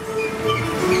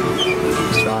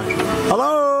 Let's try.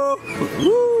 Hello!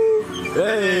 Woo!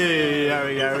 Hey, there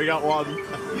we go, we got one.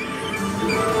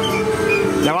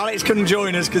 Now Alex couldn't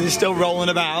join us because he's still rolling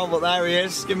about, but there he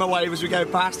is. Give him a wave as we go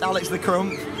past. Alex the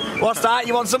Crump. What's that?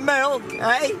 You want some milk?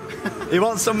 Hey? He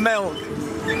wants some milk.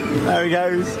 There he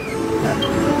goes.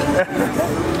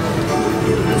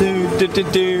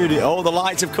 Oh, the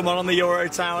lights have come on the Euro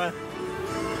Tower.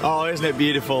 Oh, isn't it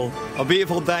beautiful? A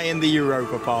beautiful day in the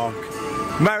Europa Park.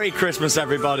 Merry Christmas,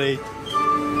 everybody.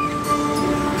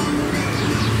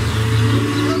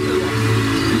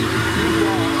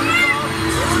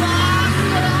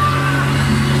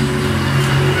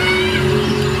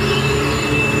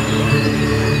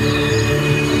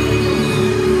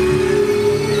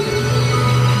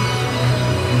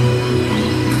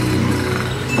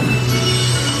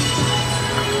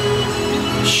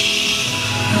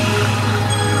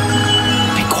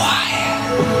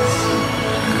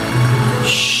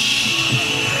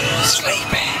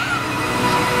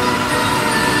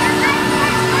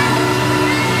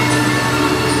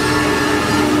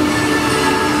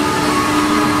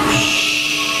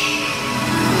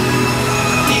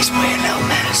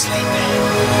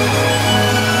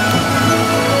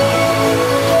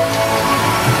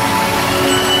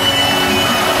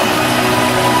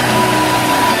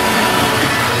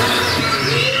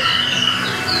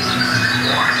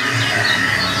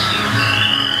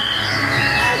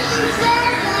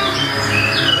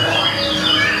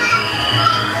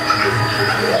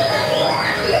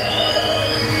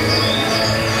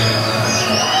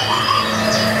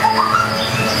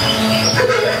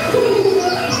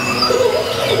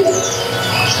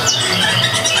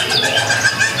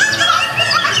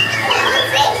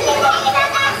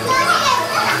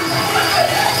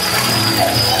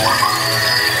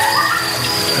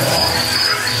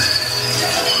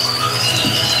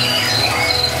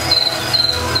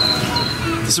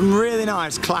 Some really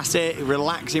nice, classic,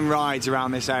 relaxing rides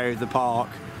around this area of the park.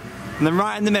 And then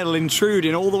right in the middle,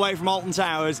 intruding all the way from Alton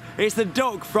Towers, it's the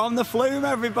duck from the Flume,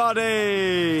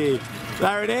 everybody!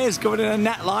 There it is, covered in a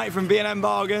net light from B&M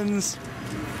Bargains,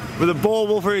 with a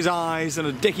bauble for his eyes and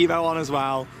a dicky bow on as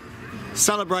well.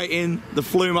 Celebrating the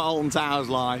Flume at Alton Towers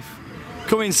life.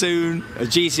 Coming soon, a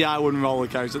GCI wooden roller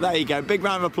coaster. There you go, big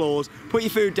round of applause. Put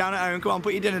your food down at home, come on,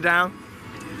 put your dinner down.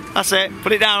 That's it,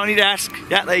 put it down on your desk.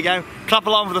 Yeah, there you go. Clap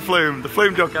along for the Flume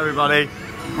duck, everybody.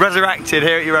 Resurrected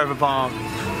here at Europa Park.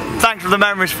 Thanks for the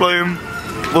memories, Flume.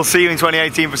 We'll see you in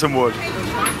 2018 for some wood.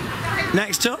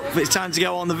 Next up, it's time to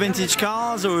go on the vintage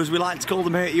cars, or as we like to call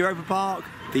them here at Europa Park,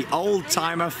 the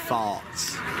old-timer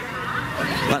farts.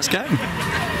 Let's go.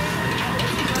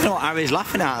 I don't know what Harry's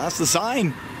laughing at, that's the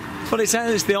sign. That's what it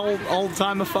says, it's the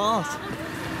old-timer fart.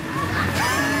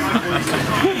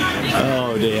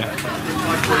 Oh dear.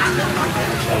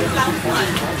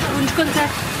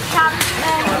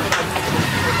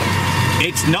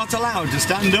 It's not allowed to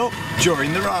stand up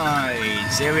during the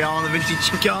rides. Here we are on the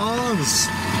vintage cars.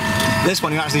 This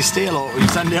one you actually steal or you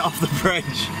send it off the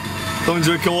bridge. Come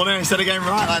into a corner instead of going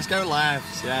right, let's go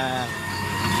left. Yeah.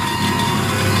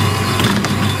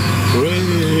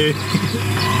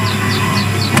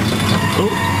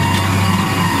 Oh.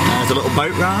 There's a little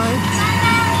boat ride.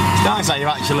 It's nice how you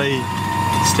actually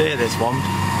steer this one,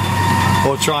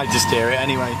 or tried to steer it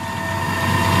anyway.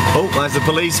 Oh, there's the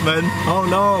policeman. Oh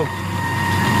no,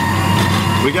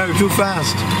 we go too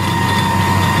fast.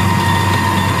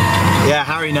 Yeah,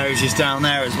 Harry knows he's down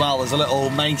there as well. There's a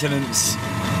little maintenance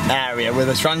area with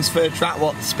a transfer track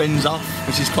what spins off,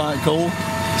 which is quite cool.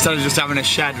 Instead of just having a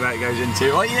shed where it goes into.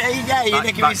 Oh yeah, you're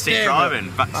nicking me steering.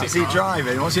 Backseat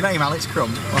driving. What's your name, Alex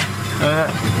Crump?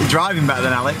 You're driving better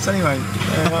than Alex, anyway.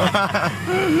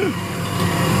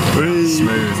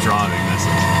 Smooth driving, this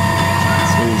is.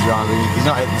 Smooth driving. He's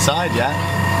not hit the side yet.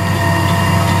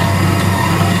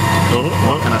 Oh,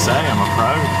 what can I say? I'm a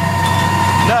pro.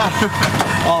 No.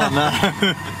 Oh no.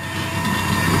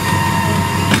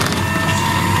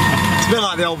 It's a bit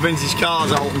like the old vintage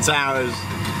cars at Alton Towers.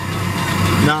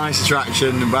 Nice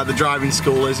attraction where the driving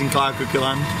school is in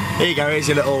Clyde-Cuckooland. Here you go, here's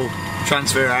your little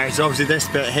transfer area. So obviously this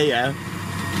bit here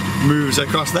moves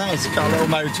across there. It's got a little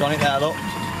motor on it there, look.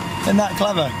 Isn't that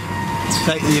clever? To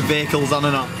take your vehicles on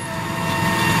and off.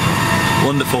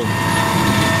 Wonderful.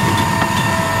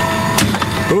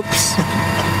 Oops.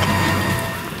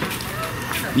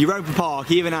 Europa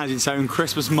Park even has its own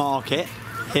Christmas market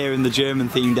here in the German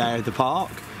themed area of the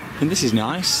park. And this is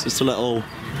nice, just a little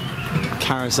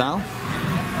carousel.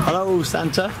 Hello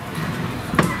Santa.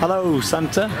 Hello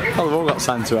Santa. Oh, we've all got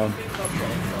Santa on.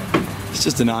 It's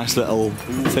just a nice little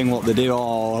thing what they do.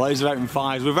 Oh, loads of open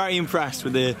fires. We're very impressed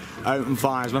with the open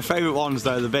fires. My favourite ones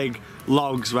though, the big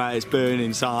logs where it's burning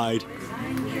inside.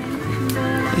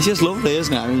 It's just lovely,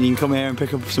 isn't it? I mean, you can come here and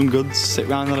pick up some goods, sit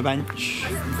round on a bench.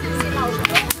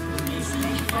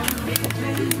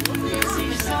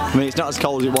 I mean, it's not as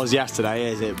cold as it was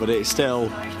yesterday, is it? But it's still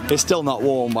not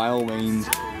warm by all means.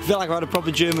 I feel like I had a proper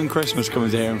German Christmas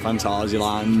coming to here in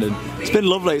Phantasialand, and it's been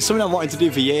lovely. It's something I've wanted to do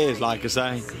for years, like I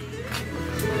say.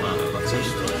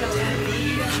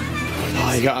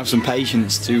 Oh, you got to have some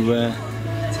patience to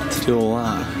do all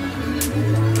that.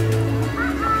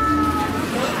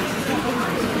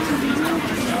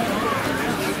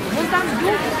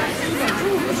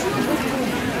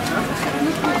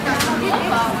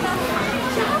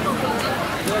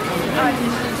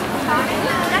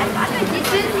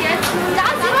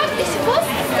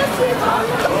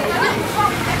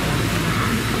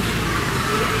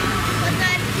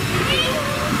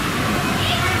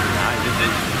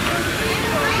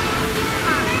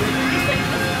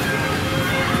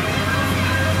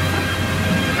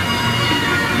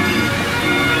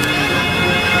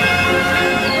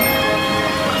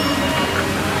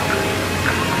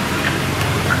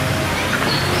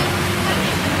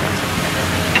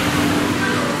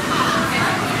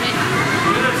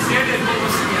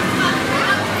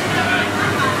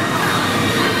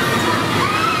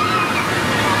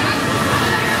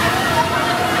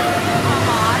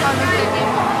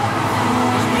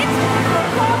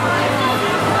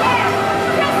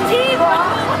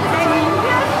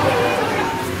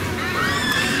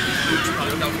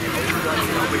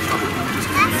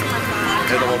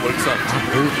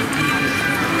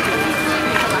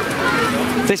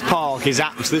 This park is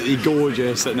absolutely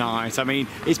gorgeous at night. I mean,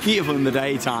 it's beautiful in the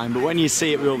daytime, but when you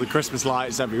see it with all the Christmas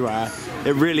lights everywhere,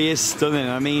 it really is stunning.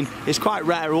 I mean, it's quite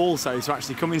rare also to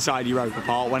actually come inside Europa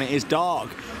Park when it is dark.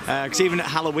 Because even at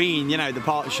Halloween, you know, the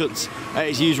park shuts at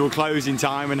its usual closing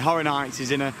time, and Horror Nights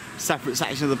is in a separate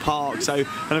section of the park. So,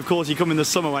 and of course you come in the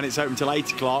summer when it's open till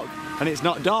 8 o'clock, and it's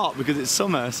not dark because it's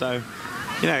summer. So,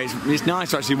 you know, it's nice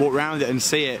to actually walk around it and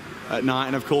see it at night.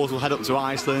 And of course we'll head up to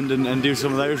Iceland and do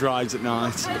some of those rides at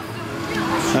night.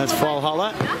 There's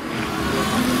Valhalla,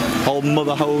 old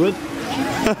Mother Hollywood.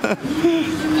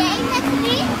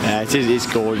 Yeah,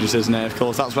 it's gorgeous, isn't it? Of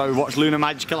course, that's where we watched Luna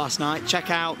Magica last night. Check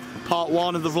out part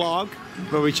 1 of the vlog,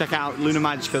 where we check out Luna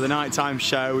Magica, the nighttime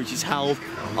show, which is held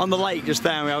on the lake just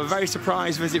there. We have a very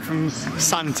surprise visit from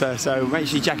Santa, so make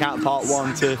sure you check out part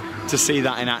 1 to see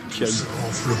that in action.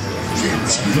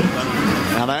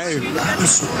 Hello.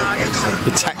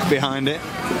 The tech behind it.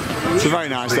 It's a very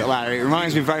nice little area. It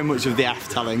reminds me very much of the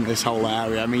Efteling, this whole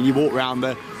area. I mean, you walk around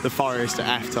the forest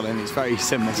at Efteling, it's very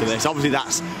similar to this. Obviously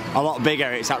that's a lot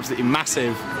bigger, it's absolutely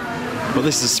massive. But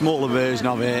this is a smaller version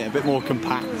of it, a bit more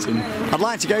compact. And I'd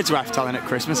like to go to Efteling at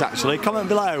Christmas actually. Comment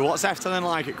below, what's Efteling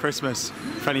like at Christmas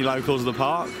for any locals of the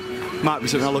park? Might be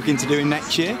something I'll look into doing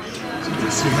next year.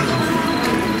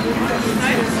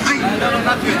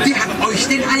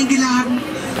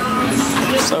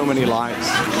 So many lights.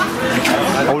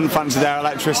 I wouldn't fancy their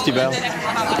electricity bill.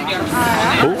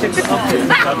 Oh,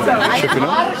 tripping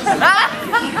up.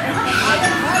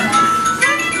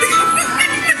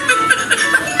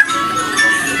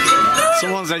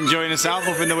 Someone's enjoying herself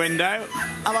up in the window.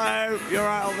 Hello, you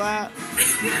alright up there?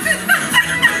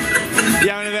 You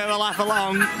having a bit of a laugh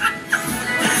along?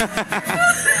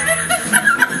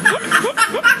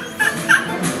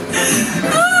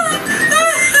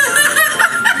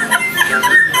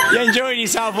 You enjoying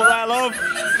yourself up there, love?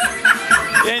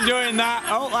 You enjoying that?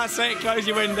 Oh, that's it, close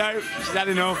your window. She's had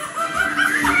enough.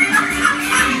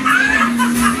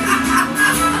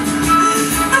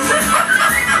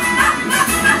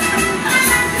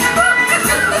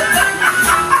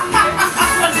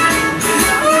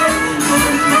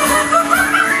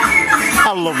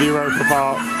 I love Europa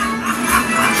Park.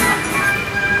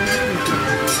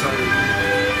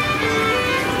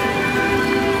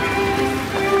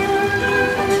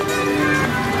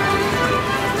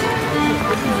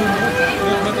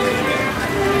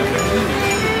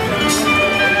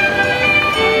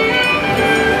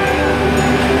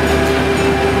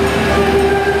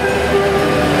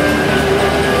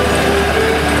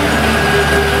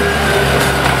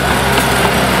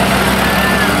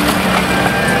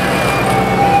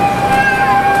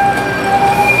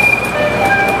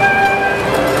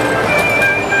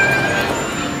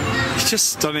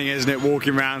 Just stunning, isn't it,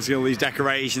 walking around seeing all these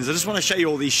decorations. I just want to show you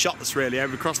all these shots really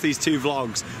over across these 2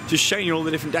 vlogs, just showing you all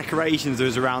the different decorations there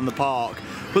is around the park.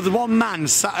 But the one man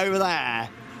sat over there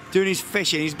doing his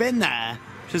fishing, he's been there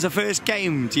since I first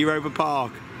came to Europa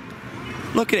Park.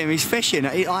 Look at him, he's fishing.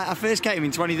 I first came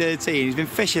in 2013, he's been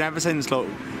fishing ever since, look.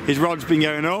 His rod's been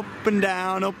going up and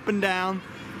down,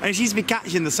 and he seems to be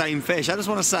catching the same fish. I just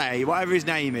want to say, whatever his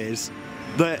name is,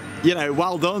 that, you know,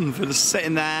 well done for just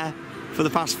sitting there for the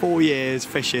past 4 years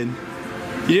fishing.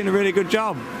 You're doing a really good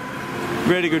job.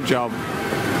 Really good job.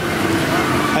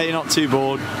 Hey, you're not too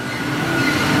bored.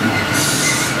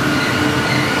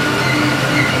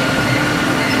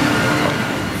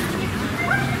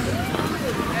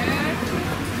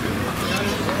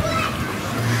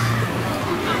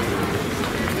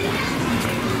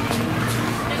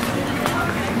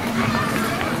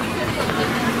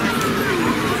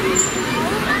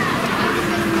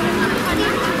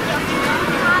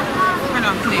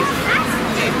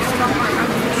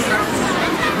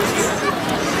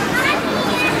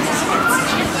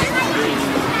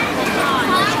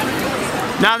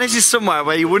 Now this is somewhere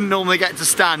where you wouldn't normally get to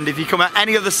stand if you come at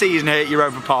any other season here at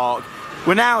Europa Park.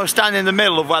 We're now standing in the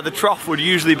middle of where the trough would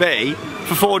usually be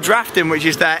for Ford Drafting, which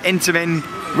is their Intermin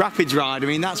Rapids ride. I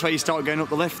mean, that's where you start going up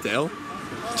the lift hill.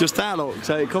 Just there, look,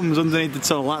 so it comes underneath the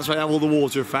tunnel. That's where you have all the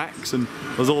water effects, and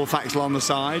there's all the effects along the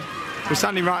side. We're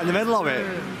standing right in the middle of it.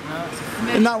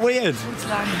 Isn't that weird?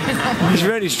 It's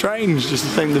really strange just to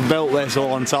think they've built this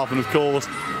all on top, and of course,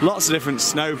 lots of different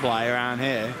snow play around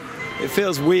here. It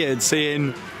feels weird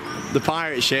seeing the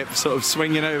pirate ship sort of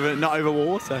swinging over, not over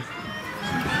water.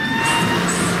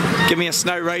 Give me a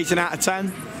snow rating out of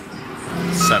 10.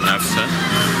 7 out of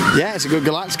 10. Yeah, it's a good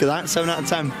Galactica, that. 7 out of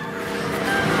 10.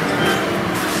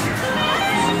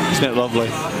 Isn't it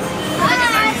lovely?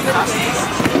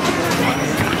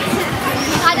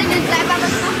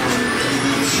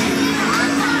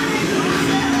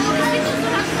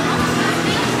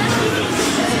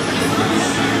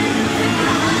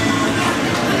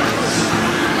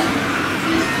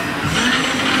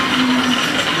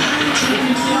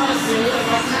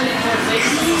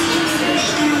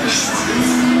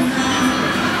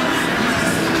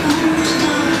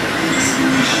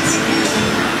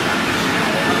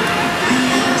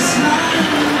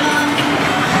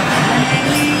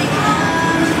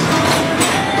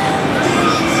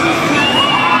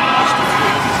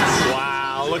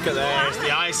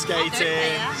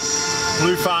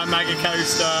 Blue Fine Mega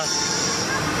Coaster.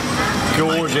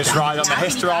 Gorgeous ride on the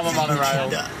Historama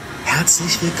monorail.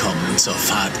 Herzlich willkommen zur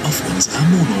Fahrt auf unserer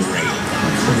Monorail.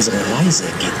 Unsere Reise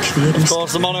geht quer durchs... Of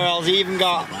course, the monorail's even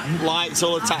got lights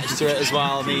all attached to it as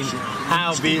well. I mean,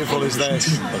 how beautiful is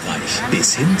this?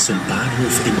 Bis hin zum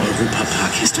Bahnhof im Europa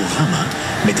Park Historama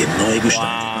mit dem neu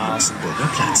gestalteten Luxemburger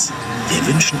Platz. Wir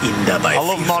wünschen Ihnen dabei I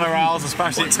love monorails,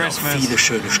 especially at Christmas. viele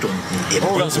schöne Stunden im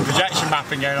Oh, got some Europa projection Park.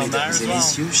 mapping going on there as well.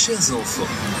 Chers enfants,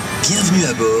 bienvenue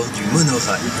à bord du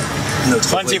monorail. Notre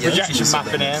Plenty of voyage projection nous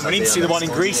mapping here. We need to see the one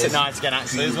in Greece at night again,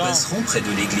 actually, as Nous well. passerons près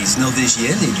de l'église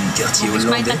norvégienne et du quartier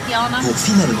hollandais pour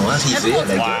finalement arriver à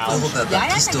la gare Europa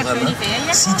Park Historama,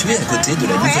 située à côté de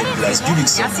la nouvelle place du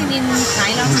Luxembourg.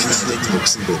 Je souhaite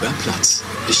Luxembourger Platz.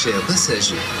 Chers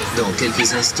passagers, dans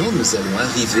quelques instants, nous allons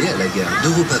arriver à la gare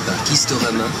d'Europa Park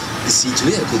Historama,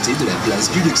 située à côté de la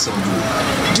place du Luxembourg.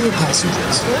 Dear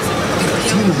passengers, in a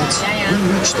few minutes, we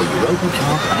reach the Europa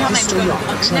Park Historama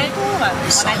train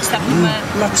beside the new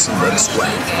Luxembourg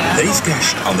Square. They've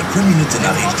cashed on the premium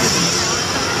Tenerife dividend.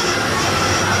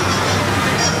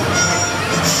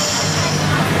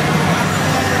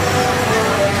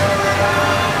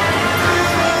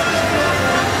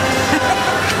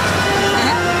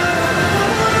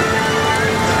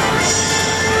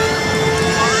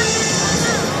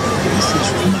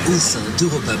 Au sein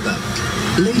d'Europa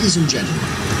Park. Ladies and gentlemen,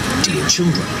 dear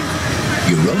children,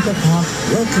 Europa Park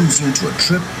welcomes you to a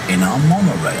trip in our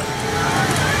monorail.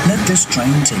 Let this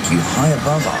train take you high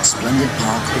above our splendid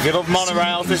park. If you love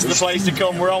monorails, this is the place to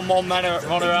come. We're on one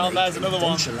monorail and there's another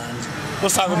one.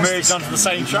 Looks like we're merged onto the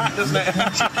same track, doesn't it?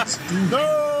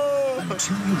 No!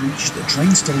 Until you reach the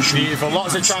train station. Beautiful,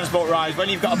 lots of transport rides. When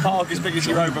you've got a park as big as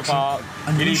Europa Park,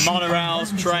 you need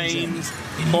monorails, trains,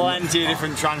 plenty of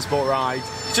different transport rides.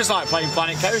 It's just like playing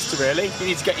Planet Coaster, really. You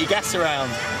need to get your guests around.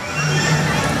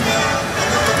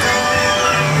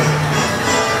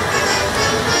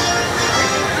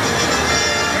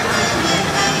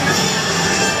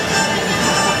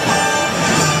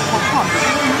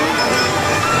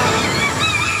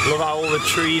 Love how all the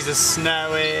trees are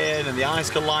snowing and the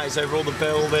icicle lights over all the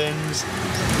buildings.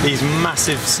 These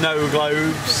massive snow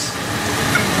globes.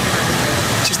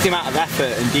 Just the amount of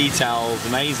effort and detail is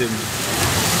amazing.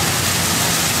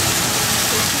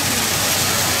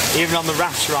 Even on the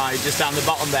rafts ride, just down the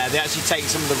bottom there, they actually take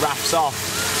some of the rafts off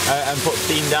and put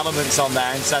themed elements on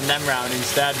there and send them round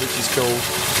instead, which is cool.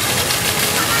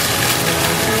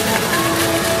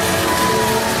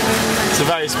 a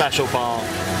very special park.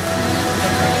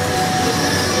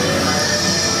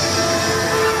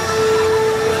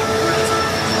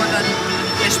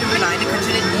 Alleine kannst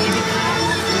du nicht ewig.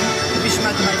 Du bist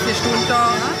mal 3-4 Stunden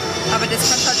da, aber das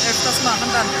kannst du halt öfters machen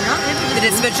dann. Ja?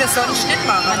 Das würdest du ja sonst nicht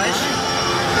machen, weißt du?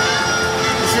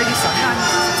 Deswegen sag ich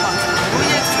eigentlich 20 Euro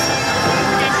jetzt.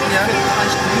 Ja, 3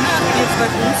 Stunden, jetzt bei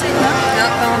uns sind, ne?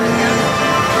 Ja, dann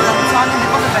zahlen wir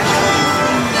auch eine Stunde.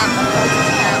 Ja,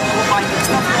 wobei jetzt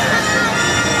noch.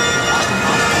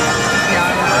 Ja,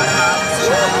 das ist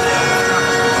schon.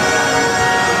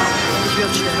 Ich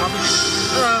würde schnell haben.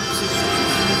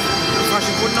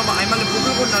 Ich wurde noch mal einmal eine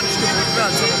Buckel runter und nicht gewohnt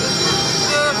werden.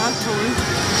 Ja, toll.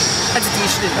 Also die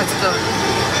ist schlimm. Also da.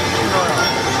 Naja.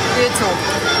 Geht so.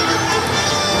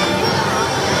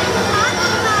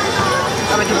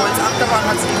 Aber die Holzachterbahn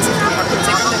hat sich nicht gepackt und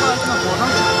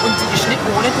und die ist nicht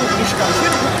ohne, die ist ganz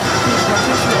schön.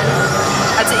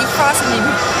 Also ich fahre sie nicht.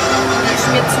 Die ist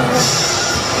mir zu.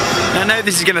 I know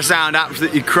this is going to sound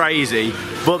absolutely crazy,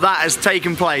 but that has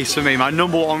taken place for me, my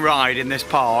 #1 ride in this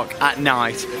park at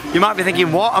night. You might be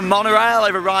thinking, what, a monorail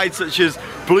over rides such as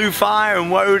Blue Fire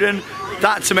and Woden?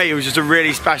 That to me was just a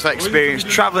really special experience,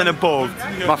 travelling above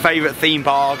my favourite theme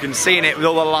park and seeing it with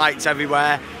all the lights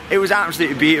everywhere. It was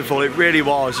absolutely beautiful, it really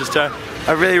was, just a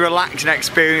really relaxing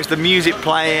experience, the music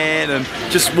playing and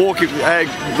just walking,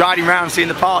 riding around seeing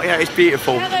the park. Yeah, it's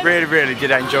beautiful, really did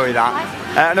enjoy that.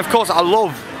 And of course I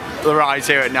love the rides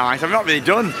here at night. I've not really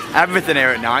done everything here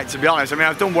at night, to be honest. I mean,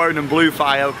 I've done Woden and Blue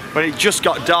Fire when it just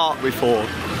got dark before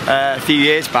a few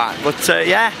years back. But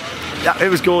yeah, it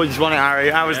was gorgeous, wasn't it, Harry?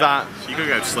 How was that? You could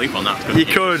go to sleep on that. You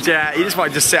could, yeah. You just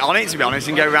wanted to sit on it, to be honest,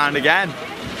 and go round again.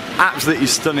 Absolutely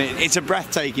stunning. It's a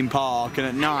breathtaking park, and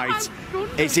at night,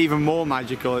 it's even more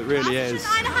magical. It really is.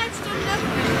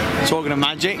 Talking of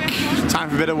magic, time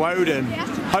for a bit of Woden.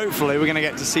 Hopefully, we're going to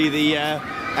get to see the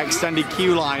extended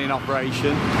queue line in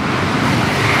operation.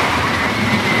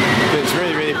 It's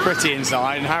really pretty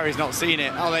inside, and Harry's not seen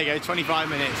it. Oh, there you go, 25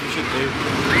 minutes, it should do.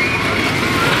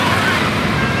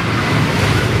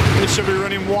 This should be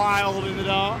running wild in the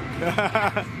dark.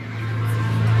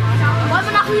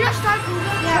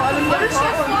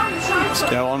 Let's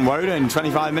go on Woden,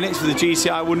 25 minutes for the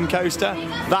GCI wooden coaster.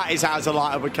 That is how to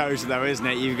light up a coaster though, isn't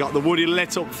it? You've got the woody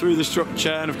lit up through the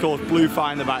structure and of course Blue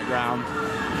Fire in the background.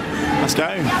 Let's go.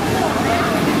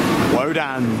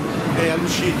 Woden.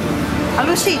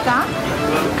 All'uscita?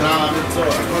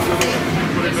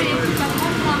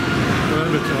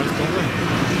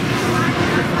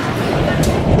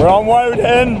 We're on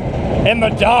Woden in the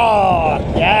dark.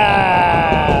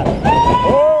 Yeah.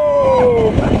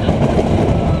 Woo.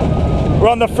 We're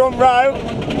on the front row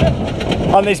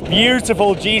on this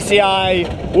beautiful GCI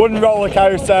wooden roller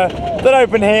coaster that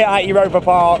opened here at Europa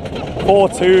Park for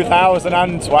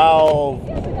 2012.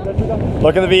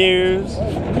 Look at the views.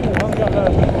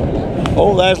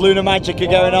 Oh, there's Lunar Magica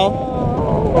going on.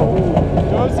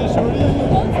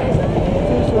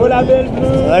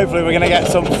 Hopefully we're going to get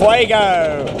some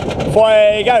fuego.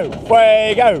 Fuego,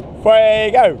 fuego,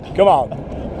 fuego. Come on.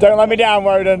 Don't let me down,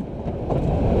 Woden.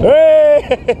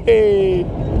 Hey!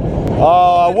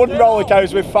 Oh, a wooden roller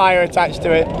coaster with fire attached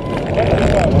to it.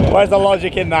 Where's the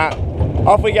logic in that?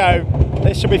 Off we go.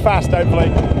 This should be fast, hopefully.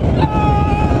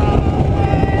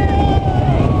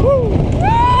 Woo.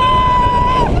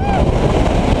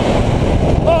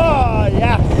 Oh,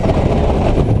 yes.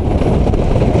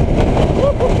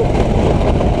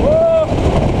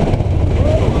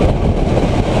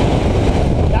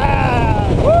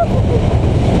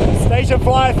 Station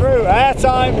fly through, air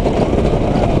time.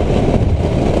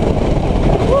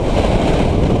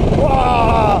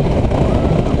 Wow.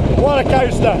 What a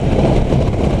coaster.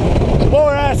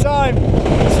 More air time.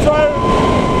 Stroke.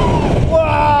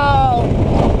 Wow.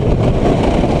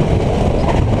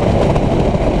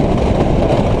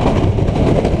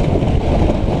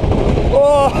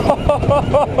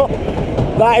 Oh.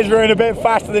 That is running a bit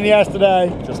faster than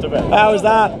yesterday. Just a bit. How was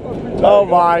that? Oh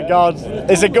my God.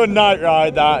 It's a good night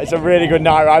ride, that. It's a really good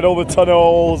night ride. All the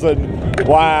tunnels and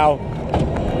wow.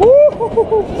 Woo!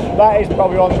 That is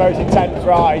probably one of the most intense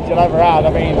rides you'll ever have. I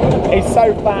mean, it's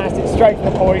so fast, it's straight to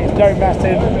the point, it's no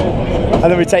messing. And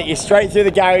then we take you straight through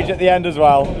the garage at the end as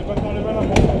well.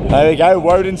 There we go,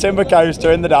 Woden Timber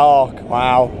Coaster in the dark.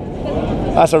 Wow.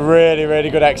 That's a really, really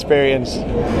good experience.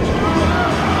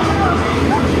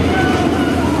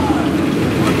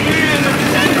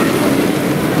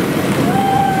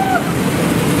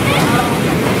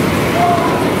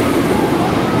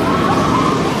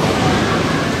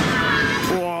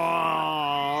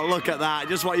 Look at that,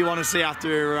 just what you want to see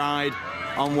after a ride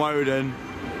on Woden.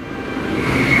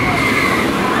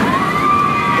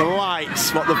 The lights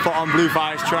lights, what they've put on Blue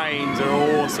Fire's trains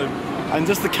are awesome. And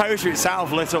just the coaster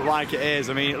itself lit up like it is.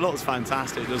 I mean, it looks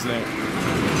fantastic, doesn't it?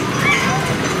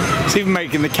 It's even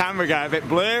making the camera go a bit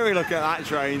blurry. Look at that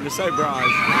train, they're so bright.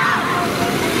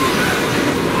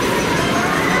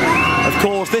 Of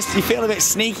course, this, you feel a bit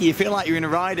sneaky, you feel like you're in a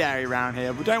ride area around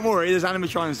here, but don't worry, there's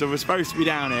animatronic stuff, we're supposed to be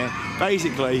down here.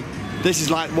 Basically, this is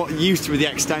like what used to be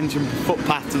the extension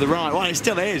footpath to the right. Well, it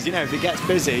still is, you know, if it gets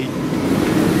busy,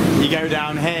 you go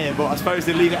down here, but I suppose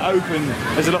they leave it open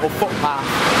as a little footpath.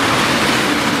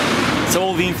 So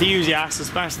all the enthusiasts,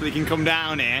 especially, can come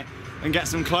down here and get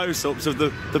some close-ups of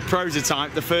the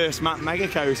prototype, the first Map Mega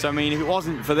Coaster. I mean, if it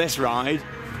wasn't for this ride,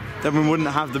 then we wouldn't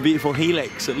have the beautiful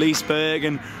Helix at Leesburg,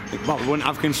 and well, we wouldn't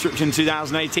have construction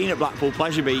 2018 at Blackpool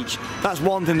Pleasure Beach. That's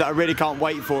one thing that I really can't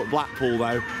wait for at Blackpool,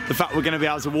 though. The fact we're going to be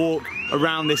able to walk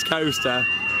around this coaster,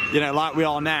 you know, like we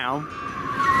are now,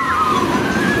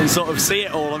 and sort of see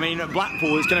it all. I mean, at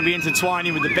Blackpool, it's going to be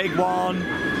intertwining with the big one,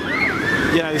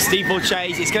 you know, the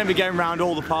steeplechase. It's going to be going around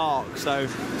all the parks, so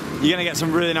you're going to get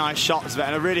some really nice shots of it,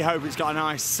 and I really hope it's got a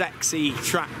nice sexy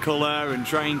track colour and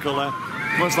train colour,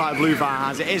 much like Blue Fire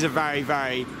has. It is a very,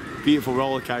 very beautiful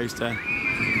roller coaster.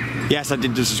 Yes, I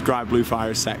did just describe Blue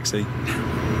Fire as sexy.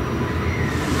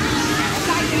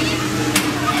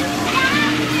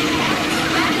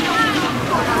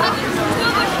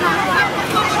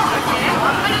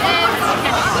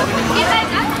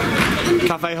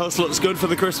 Cafe Huss looks good for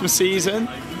the Christmas season.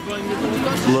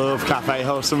 Love Cafe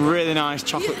Huss. Some really nice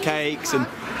chocolate cakes and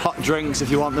hot drinks if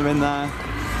you want them in there.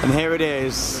 And here it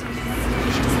is.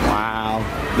 Wow.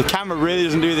 The camera really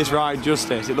doesn't do this ride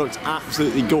justice. It looks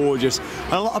absolutely gorgeous.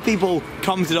 And a lot of people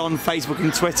commented on Facebook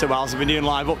and Twitter whilst I've been doing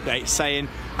live updates saying,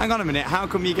 hang on a minute, how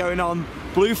come you're going on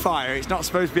Blue Fire? It's not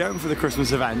supposed to be open for the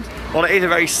Christmas event. Well, it is a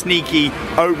very sneaky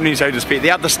opening, so to speak. They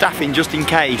have the staff in just in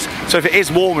case. So if it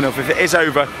is warm enough, if it is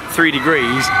over 3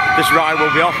 degrees, this ride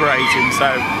will be operating.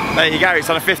 So there you go. It's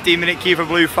on a 15-minute queue for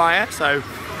Blue Fire. So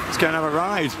let's go and have a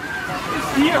ride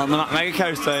on the Map Mega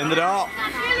Coaster in the dark.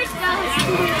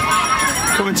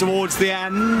 Coming towards the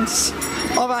end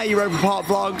of our Europa Park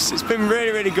vlogs. It's been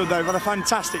really, really good though. We've had a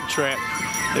fantastic trip.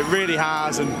 It really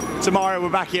has, and tomorrow we're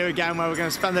back here again where we're going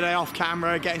to spend the day off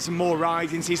camera, getting some more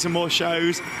rides and see some more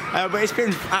shows. But it's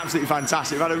been absolutely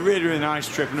fantastic. We've had a really, really nice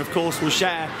trip, and of course we'll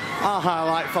share our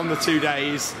highlight from the 2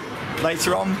 days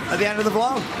later on at the end of the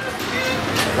vlog.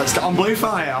 Let's get on Blue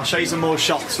Fire. I'll show you some more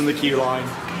shots from the queue line.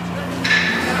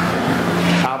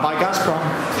 Powered by Gazprom.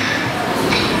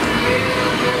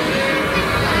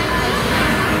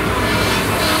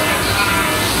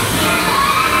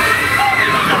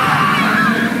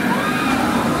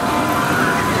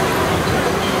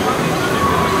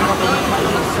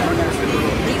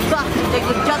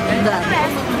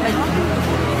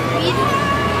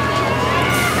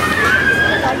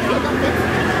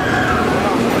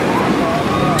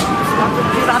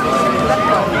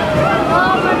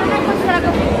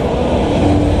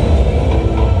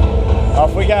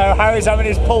 Off we go. Harry's having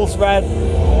his pulse read.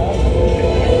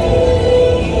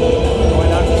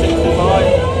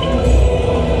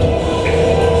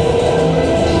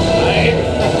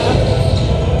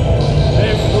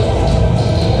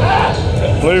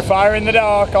 Blue Fire in the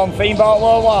dark on Theme Park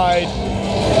Worldwide.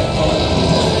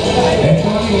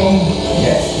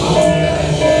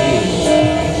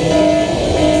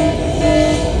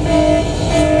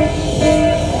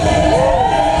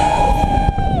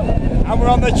 And we're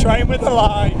on the train with the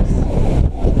lights.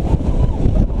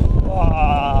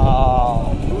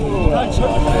 Wow.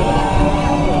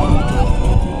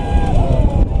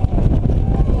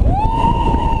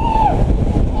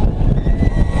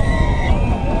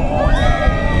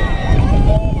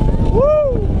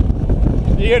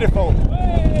 Woo! Beautiful.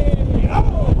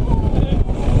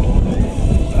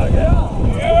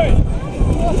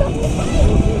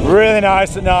 Really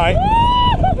nice at night.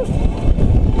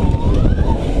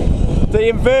 The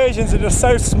inversions are just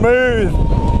so smooth.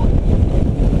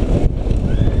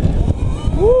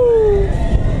 Woo!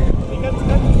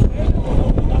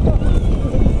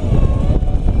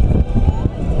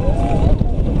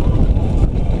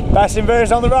 Best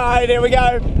inversion on the ride, here we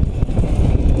go.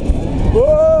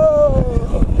 Whoa!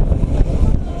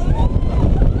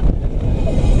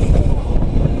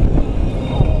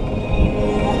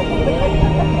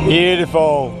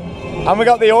 Beautiful. And we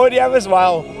got the audio as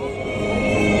well.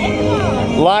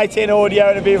 Lighting, audio,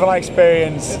 and a beautiful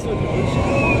experience.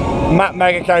 Map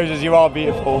Mega Coasters, you are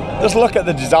beautiful. Just look at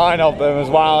the design of them as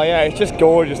well. Yeah, it's just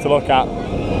gorgeous to look at.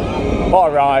 What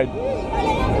a ride.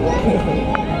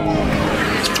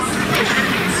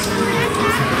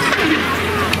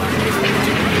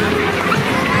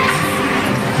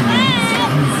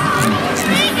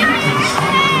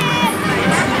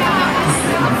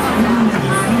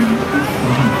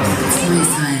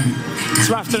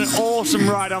 after an awesome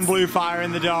ride on Blue Fire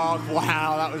in the dark.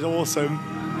 Wow, that was awesome.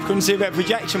 Couldn't see a bit of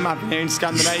projection mapping here in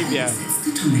Scandinavia.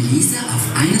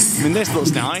 I mean, this looks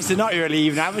nice. They're not really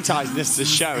even advertising this as a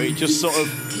show. It just sort of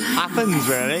happens,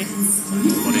 really.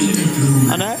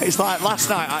 I know. It's like last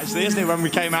night, actually, isn't it, when we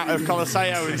came out of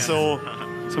Colosseo and saw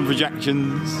some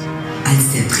projections.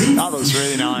 That looks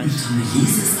really nice.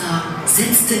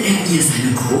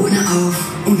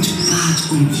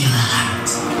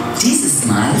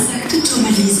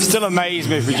 Still amazed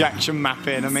me projection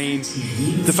mapping. I mean,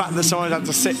 the fact that someone had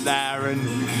to sit there and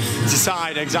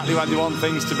decide exactly where they want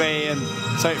things to be, and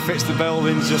so it fits the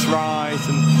buildings just right,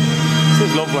 and this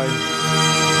is lovely.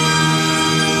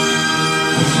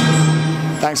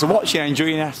 Thanks for watching.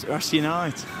 Enjoy the rest of your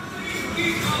night.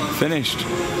 Finished.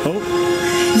 Oh.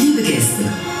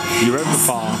 Europa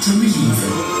Park.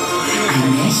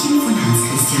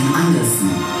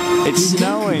 It's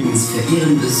snowing.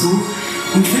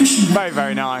 Very,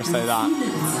 very nice though, that.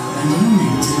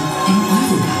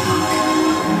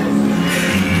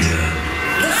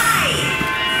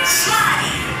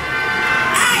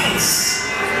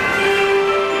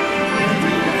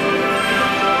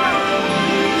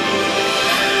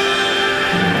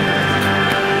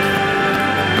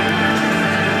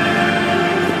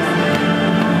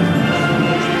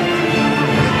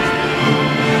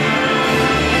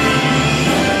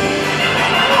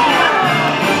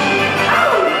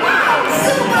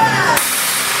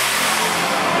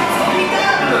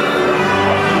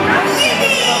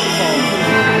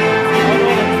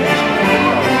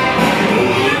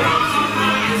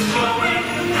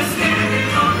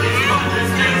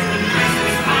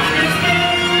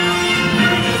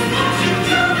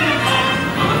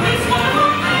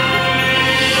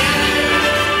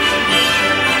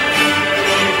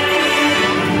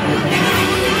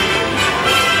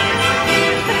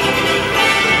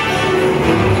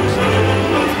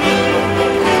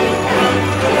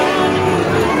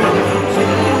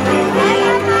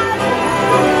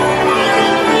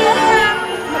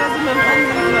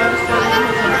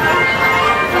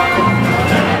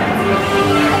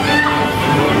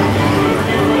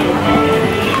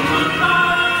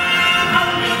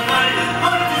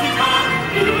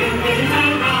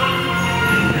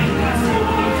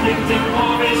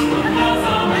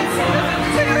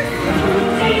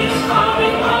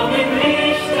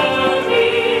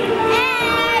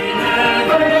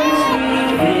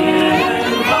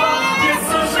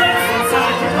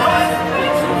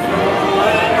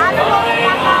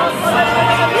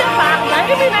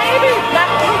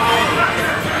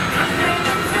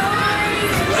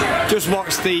 Just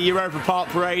watched the Europa Park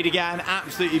parade again,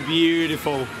 absolutely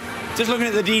beautiful. Just looking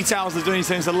at the details they've done in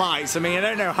terms of lights, I mean, I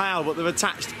don't know how, but they've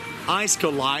attached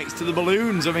icicle lights to the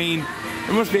balloons. I mean,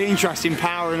 it must be interesting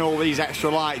powering all these extra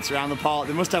lights around the park.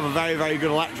 They must have a very, very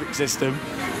good electric system.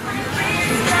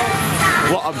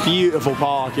 What a beautiful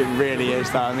park it really is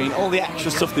though. I mean, all the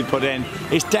extra stuff they put in.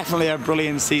 It's definitely a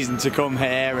brilliant season to come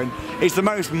here, and it's the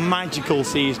most magical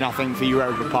season, I think, for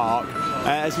Europa Park.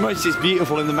 As much as it's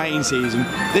beautiful in the main season,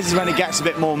 this is when it gets a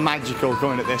bit more magical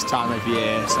coming at this time of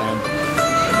year. So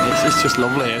it's just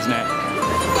lovely, isn't it?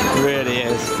 It really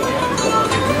is.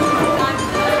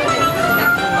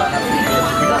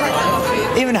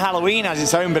 Even Halloween has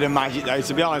its own bit of magic though,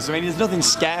 to be honest. I mean, there's nothing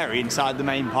scary inside the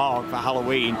main park for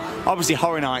Halloween. Obviously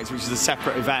Horror Nights, which is a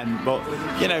separate event, but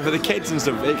you know, for the kids and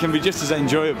stuff, it can be just as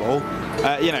enjoyable.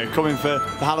 You know, coming for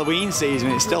the Halloween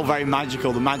season, it's still very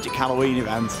magical, the Magic Halloween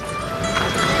event.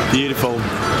 Beautiful.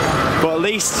 But at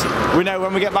least we know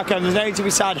when we get back home, there's no need to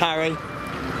be sad, Harry.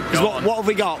 Because what have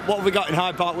we got? What have we got in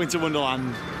Hyde Park Winter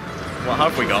Wonderland? What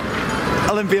have we got?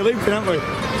 Olympia Looping, haven't we?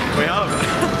 We have.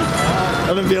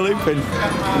 Olympia Looping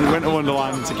in Winter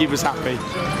Wonderland to keep us happy.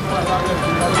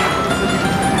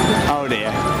 Oh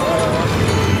dear.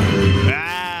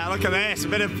 Ah, look at this, a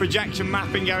bit of projection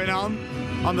mapping going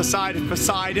on the side of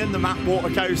Poseidon, the map water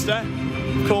coaster.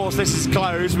 Of course, this is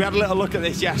closed. We had a little look at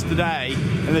this yesterday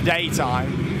in the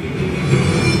daytime.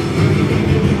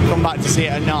 Come back to see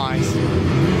it at night.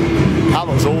 That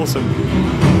looks awesome.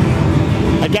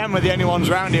 Again, we're the only ones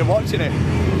around here watching it.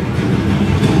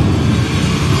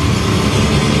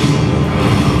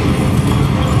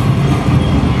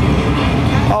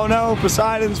 Oh no,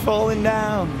 Poseidon's falling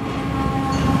down.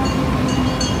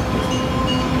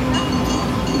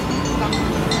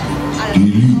 Die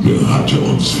Liebe hatte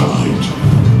uns vereint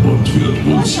und wird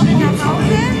uns wieder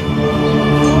vereinen.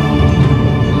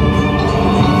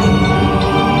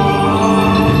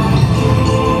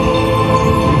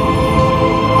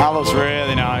 That looks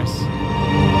really nice.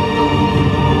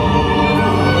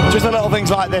 Just the little things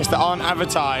like this that aren't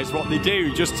advertised, what they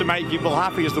do just to make people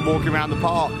happy as they're walking around the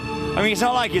park. I mean, it's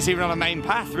not like it's even on a main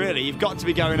path, really. You've got to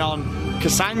be going on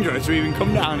Cassandra to even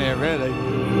come down here, really.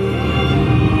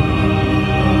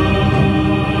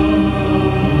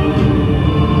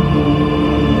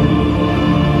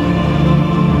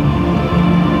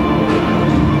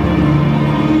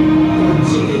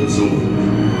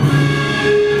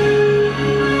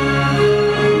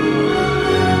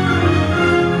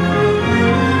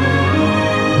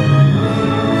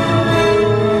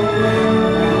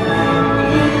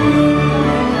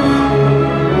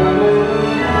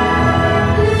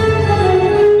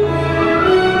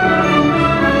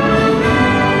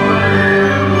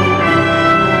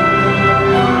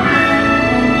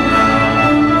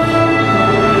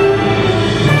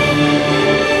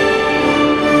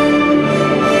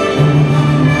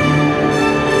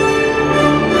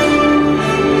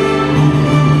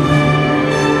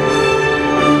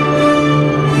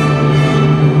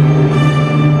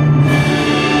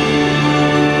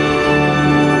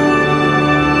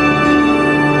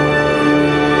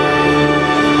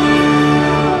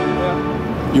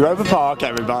 Europa Park,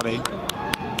 everybody.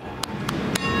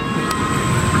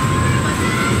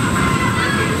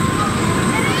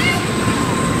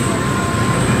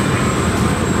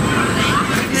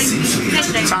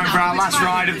 Time for our last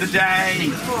ride of the day.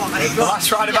 The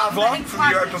last ride of our vlog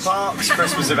from Europa Park's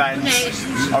Christmas event.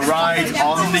 A ride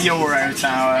on the Euro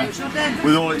Tower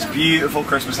with all its beautiful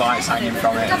Christmas lights hanging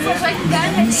from it.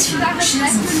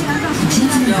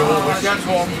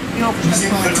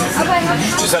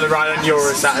 Just had a ride on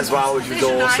Eurosat as well, which was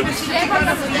awesome.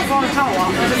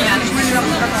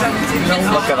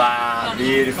 Look at that,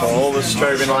 beautiful, all the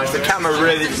strobing lights. The camera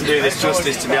really doesn't do this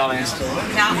justice, to be honest.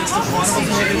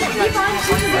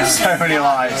 There's so many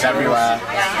lights everywhere.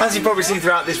 As you've probably seen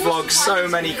throughout this vlog, so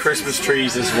many Christmas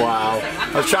trees as well.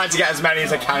 I've tried to get as many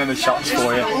as I can in the shots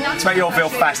for you, to make you all feel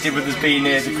festive with us being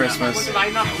near to Christmas. I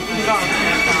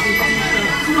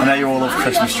know you all love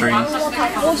Christmas trees.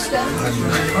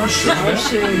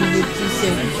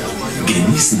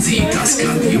 Genießen Sie das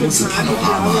grandiose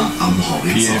Panorama am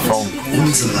Horizont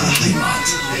unserer Heimat,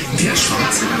 der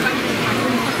Schwarzen.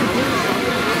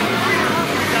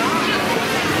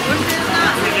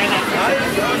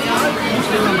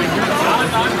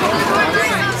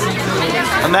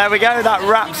 And there we go, that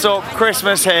wraps up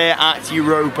Christmas here at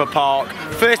Europa Park.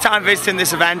 First time visiting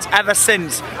this event ever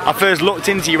since I first looked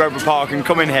into Europa Park and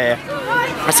coming here.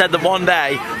 I said that one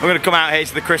day I'm going to come out here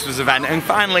to the Christmas event and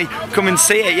finally come and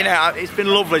see it. You know, it's been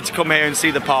lovely to come here and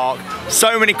see the park.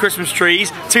 So many Christmas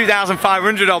trees,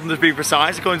 2,500 of them to be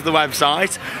precise, according to the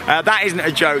website. That isn't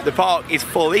a joke, the park is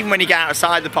full. Even when you get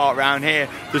outside the park around here,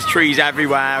 there's trees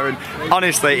everywhere, and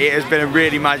honestly, it has been a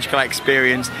really magical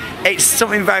experience. It's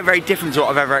something very, very different to what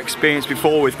I've ever experienced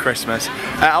before with Christmas.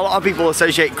 A lot of people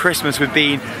associate Christmas with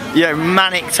being, you know,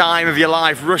 manic time of your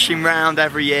life, rushing around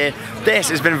every year. This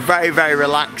has been very, very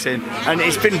relaxing, and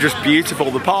it's been just beautiful.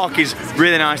 The park is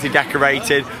really nicely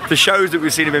decorated. The shows that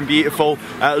we've seen have been beautiful.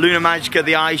 Luna Magica,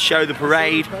 the ice show, the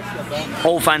parade,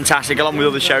 all fantastic, along with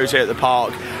other shows here at the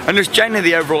park. And just generally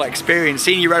the overall experience,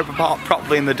 seeing Europa Park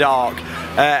properly in the dark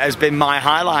has been my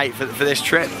highlight for this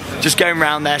trip. Just going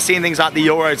around there, seeing things like the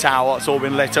Euro Tower, it's all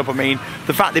been lit up. I mean,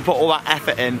 the fact they put all that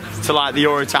effort in to light the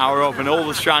Euro Tower up and all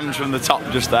the strands from the top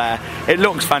just there, it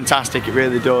looks fantastic, it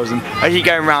really does. And as you're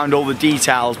going around all the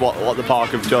details, what the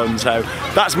park have done, so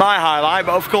that's my highlight.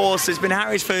 But of course, it's been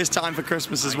Harry's first time for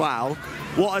Christmas as well.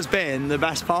 What has been the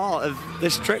best part of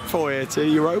this trip for you to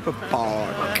Europa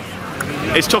Park?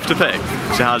 It's tough to pick,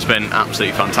 because it has been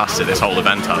absolutely fantastic, this whole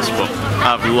event has, but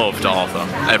I've loved Arthur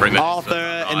every minute.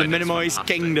 Arthur in the Minimoys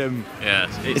Kingdom. Yes.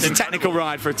 It's a technical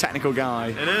ride for a technical guy.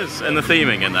 It is, and the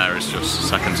theming in there is just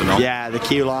second to none. Yeah, the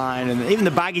queue line and even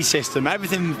the baggy system,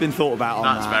 everything's been thought about on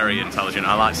that. That's very intelligent.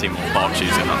 I like seeing more parks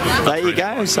using that. There you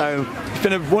go, so it's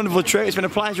been a wonderful trip, it's been a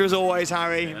pleasure as always,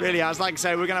 Harry, it really has. Like I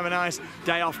say, we're going to have a nice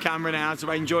day off camera now to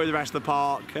enjoy the rest of the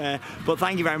park, but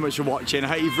thank you very much for watching. I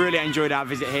hope you've really enjoyed our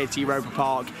visit here to Europa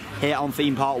Park, here on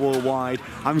Theme Park Worldwide.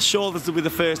 I'm sure this will be the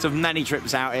first of many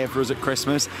trips out here for us at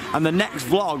Christmas, and the next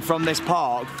vlog from this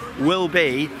park will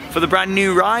be for the brand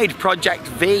new ride, Project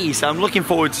V, so I'm looking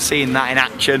forward to seeing that in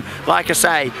action. Like I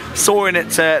say, soaring at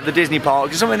the Disney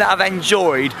park is something that I've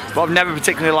enjoyed, but I've never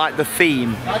particularly liked the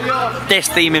theme. This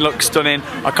theming looks stunning.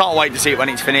 I can't wait to see it when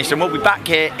it's finished, and we'll be back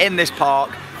here in this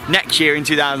park next year in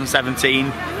 2017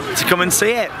 to come and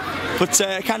see it. But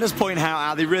can I just point out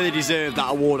how they really deserve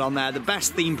that award on there, the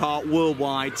best theme park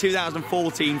worldwide,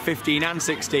 2014, 15 and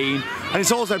 16, and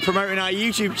it's also promoting our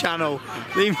YouTube channel,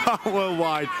 Theme Park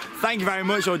Worldwide. Thank you very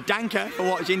much, or Danke for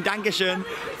watching, Dankeschön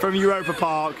from Europa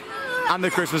Park, and the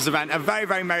Christmas event. A very,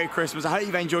 very Merry Christmas. I hope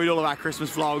you've enjoyed all of our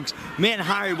Christmas vlogs. Me and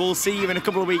Harry will see you in a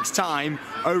couple of weeks' time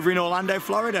over in Orlando,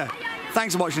 Florida.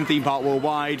 Thanks for watching Theme Park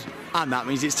Worldwide, and that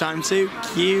means it's time to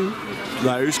cue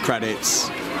those credits.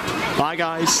 Bye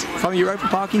guys, from Europa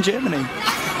Park in Germany.